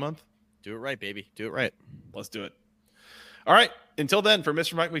time in like a month. Do it right, baby. Do it right. Let's do it. All right. Until then, for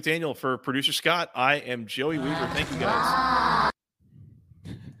Mr. Mike McDaniel, for producer Scott, I am Joey Weaver. Thank you, guys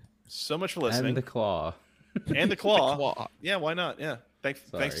so much for listening. And the claw. The claw. Yeah, why not? Yeah. Thanks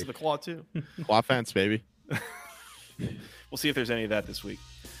to the claw, too. Claw fence, baby. We'll see if there's any of that this week.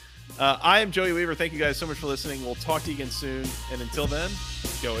 I am Joey Weaver. Thank you guys so much for listening. We'll talk to you again soon. And until then,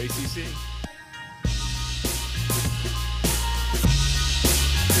 go ACC.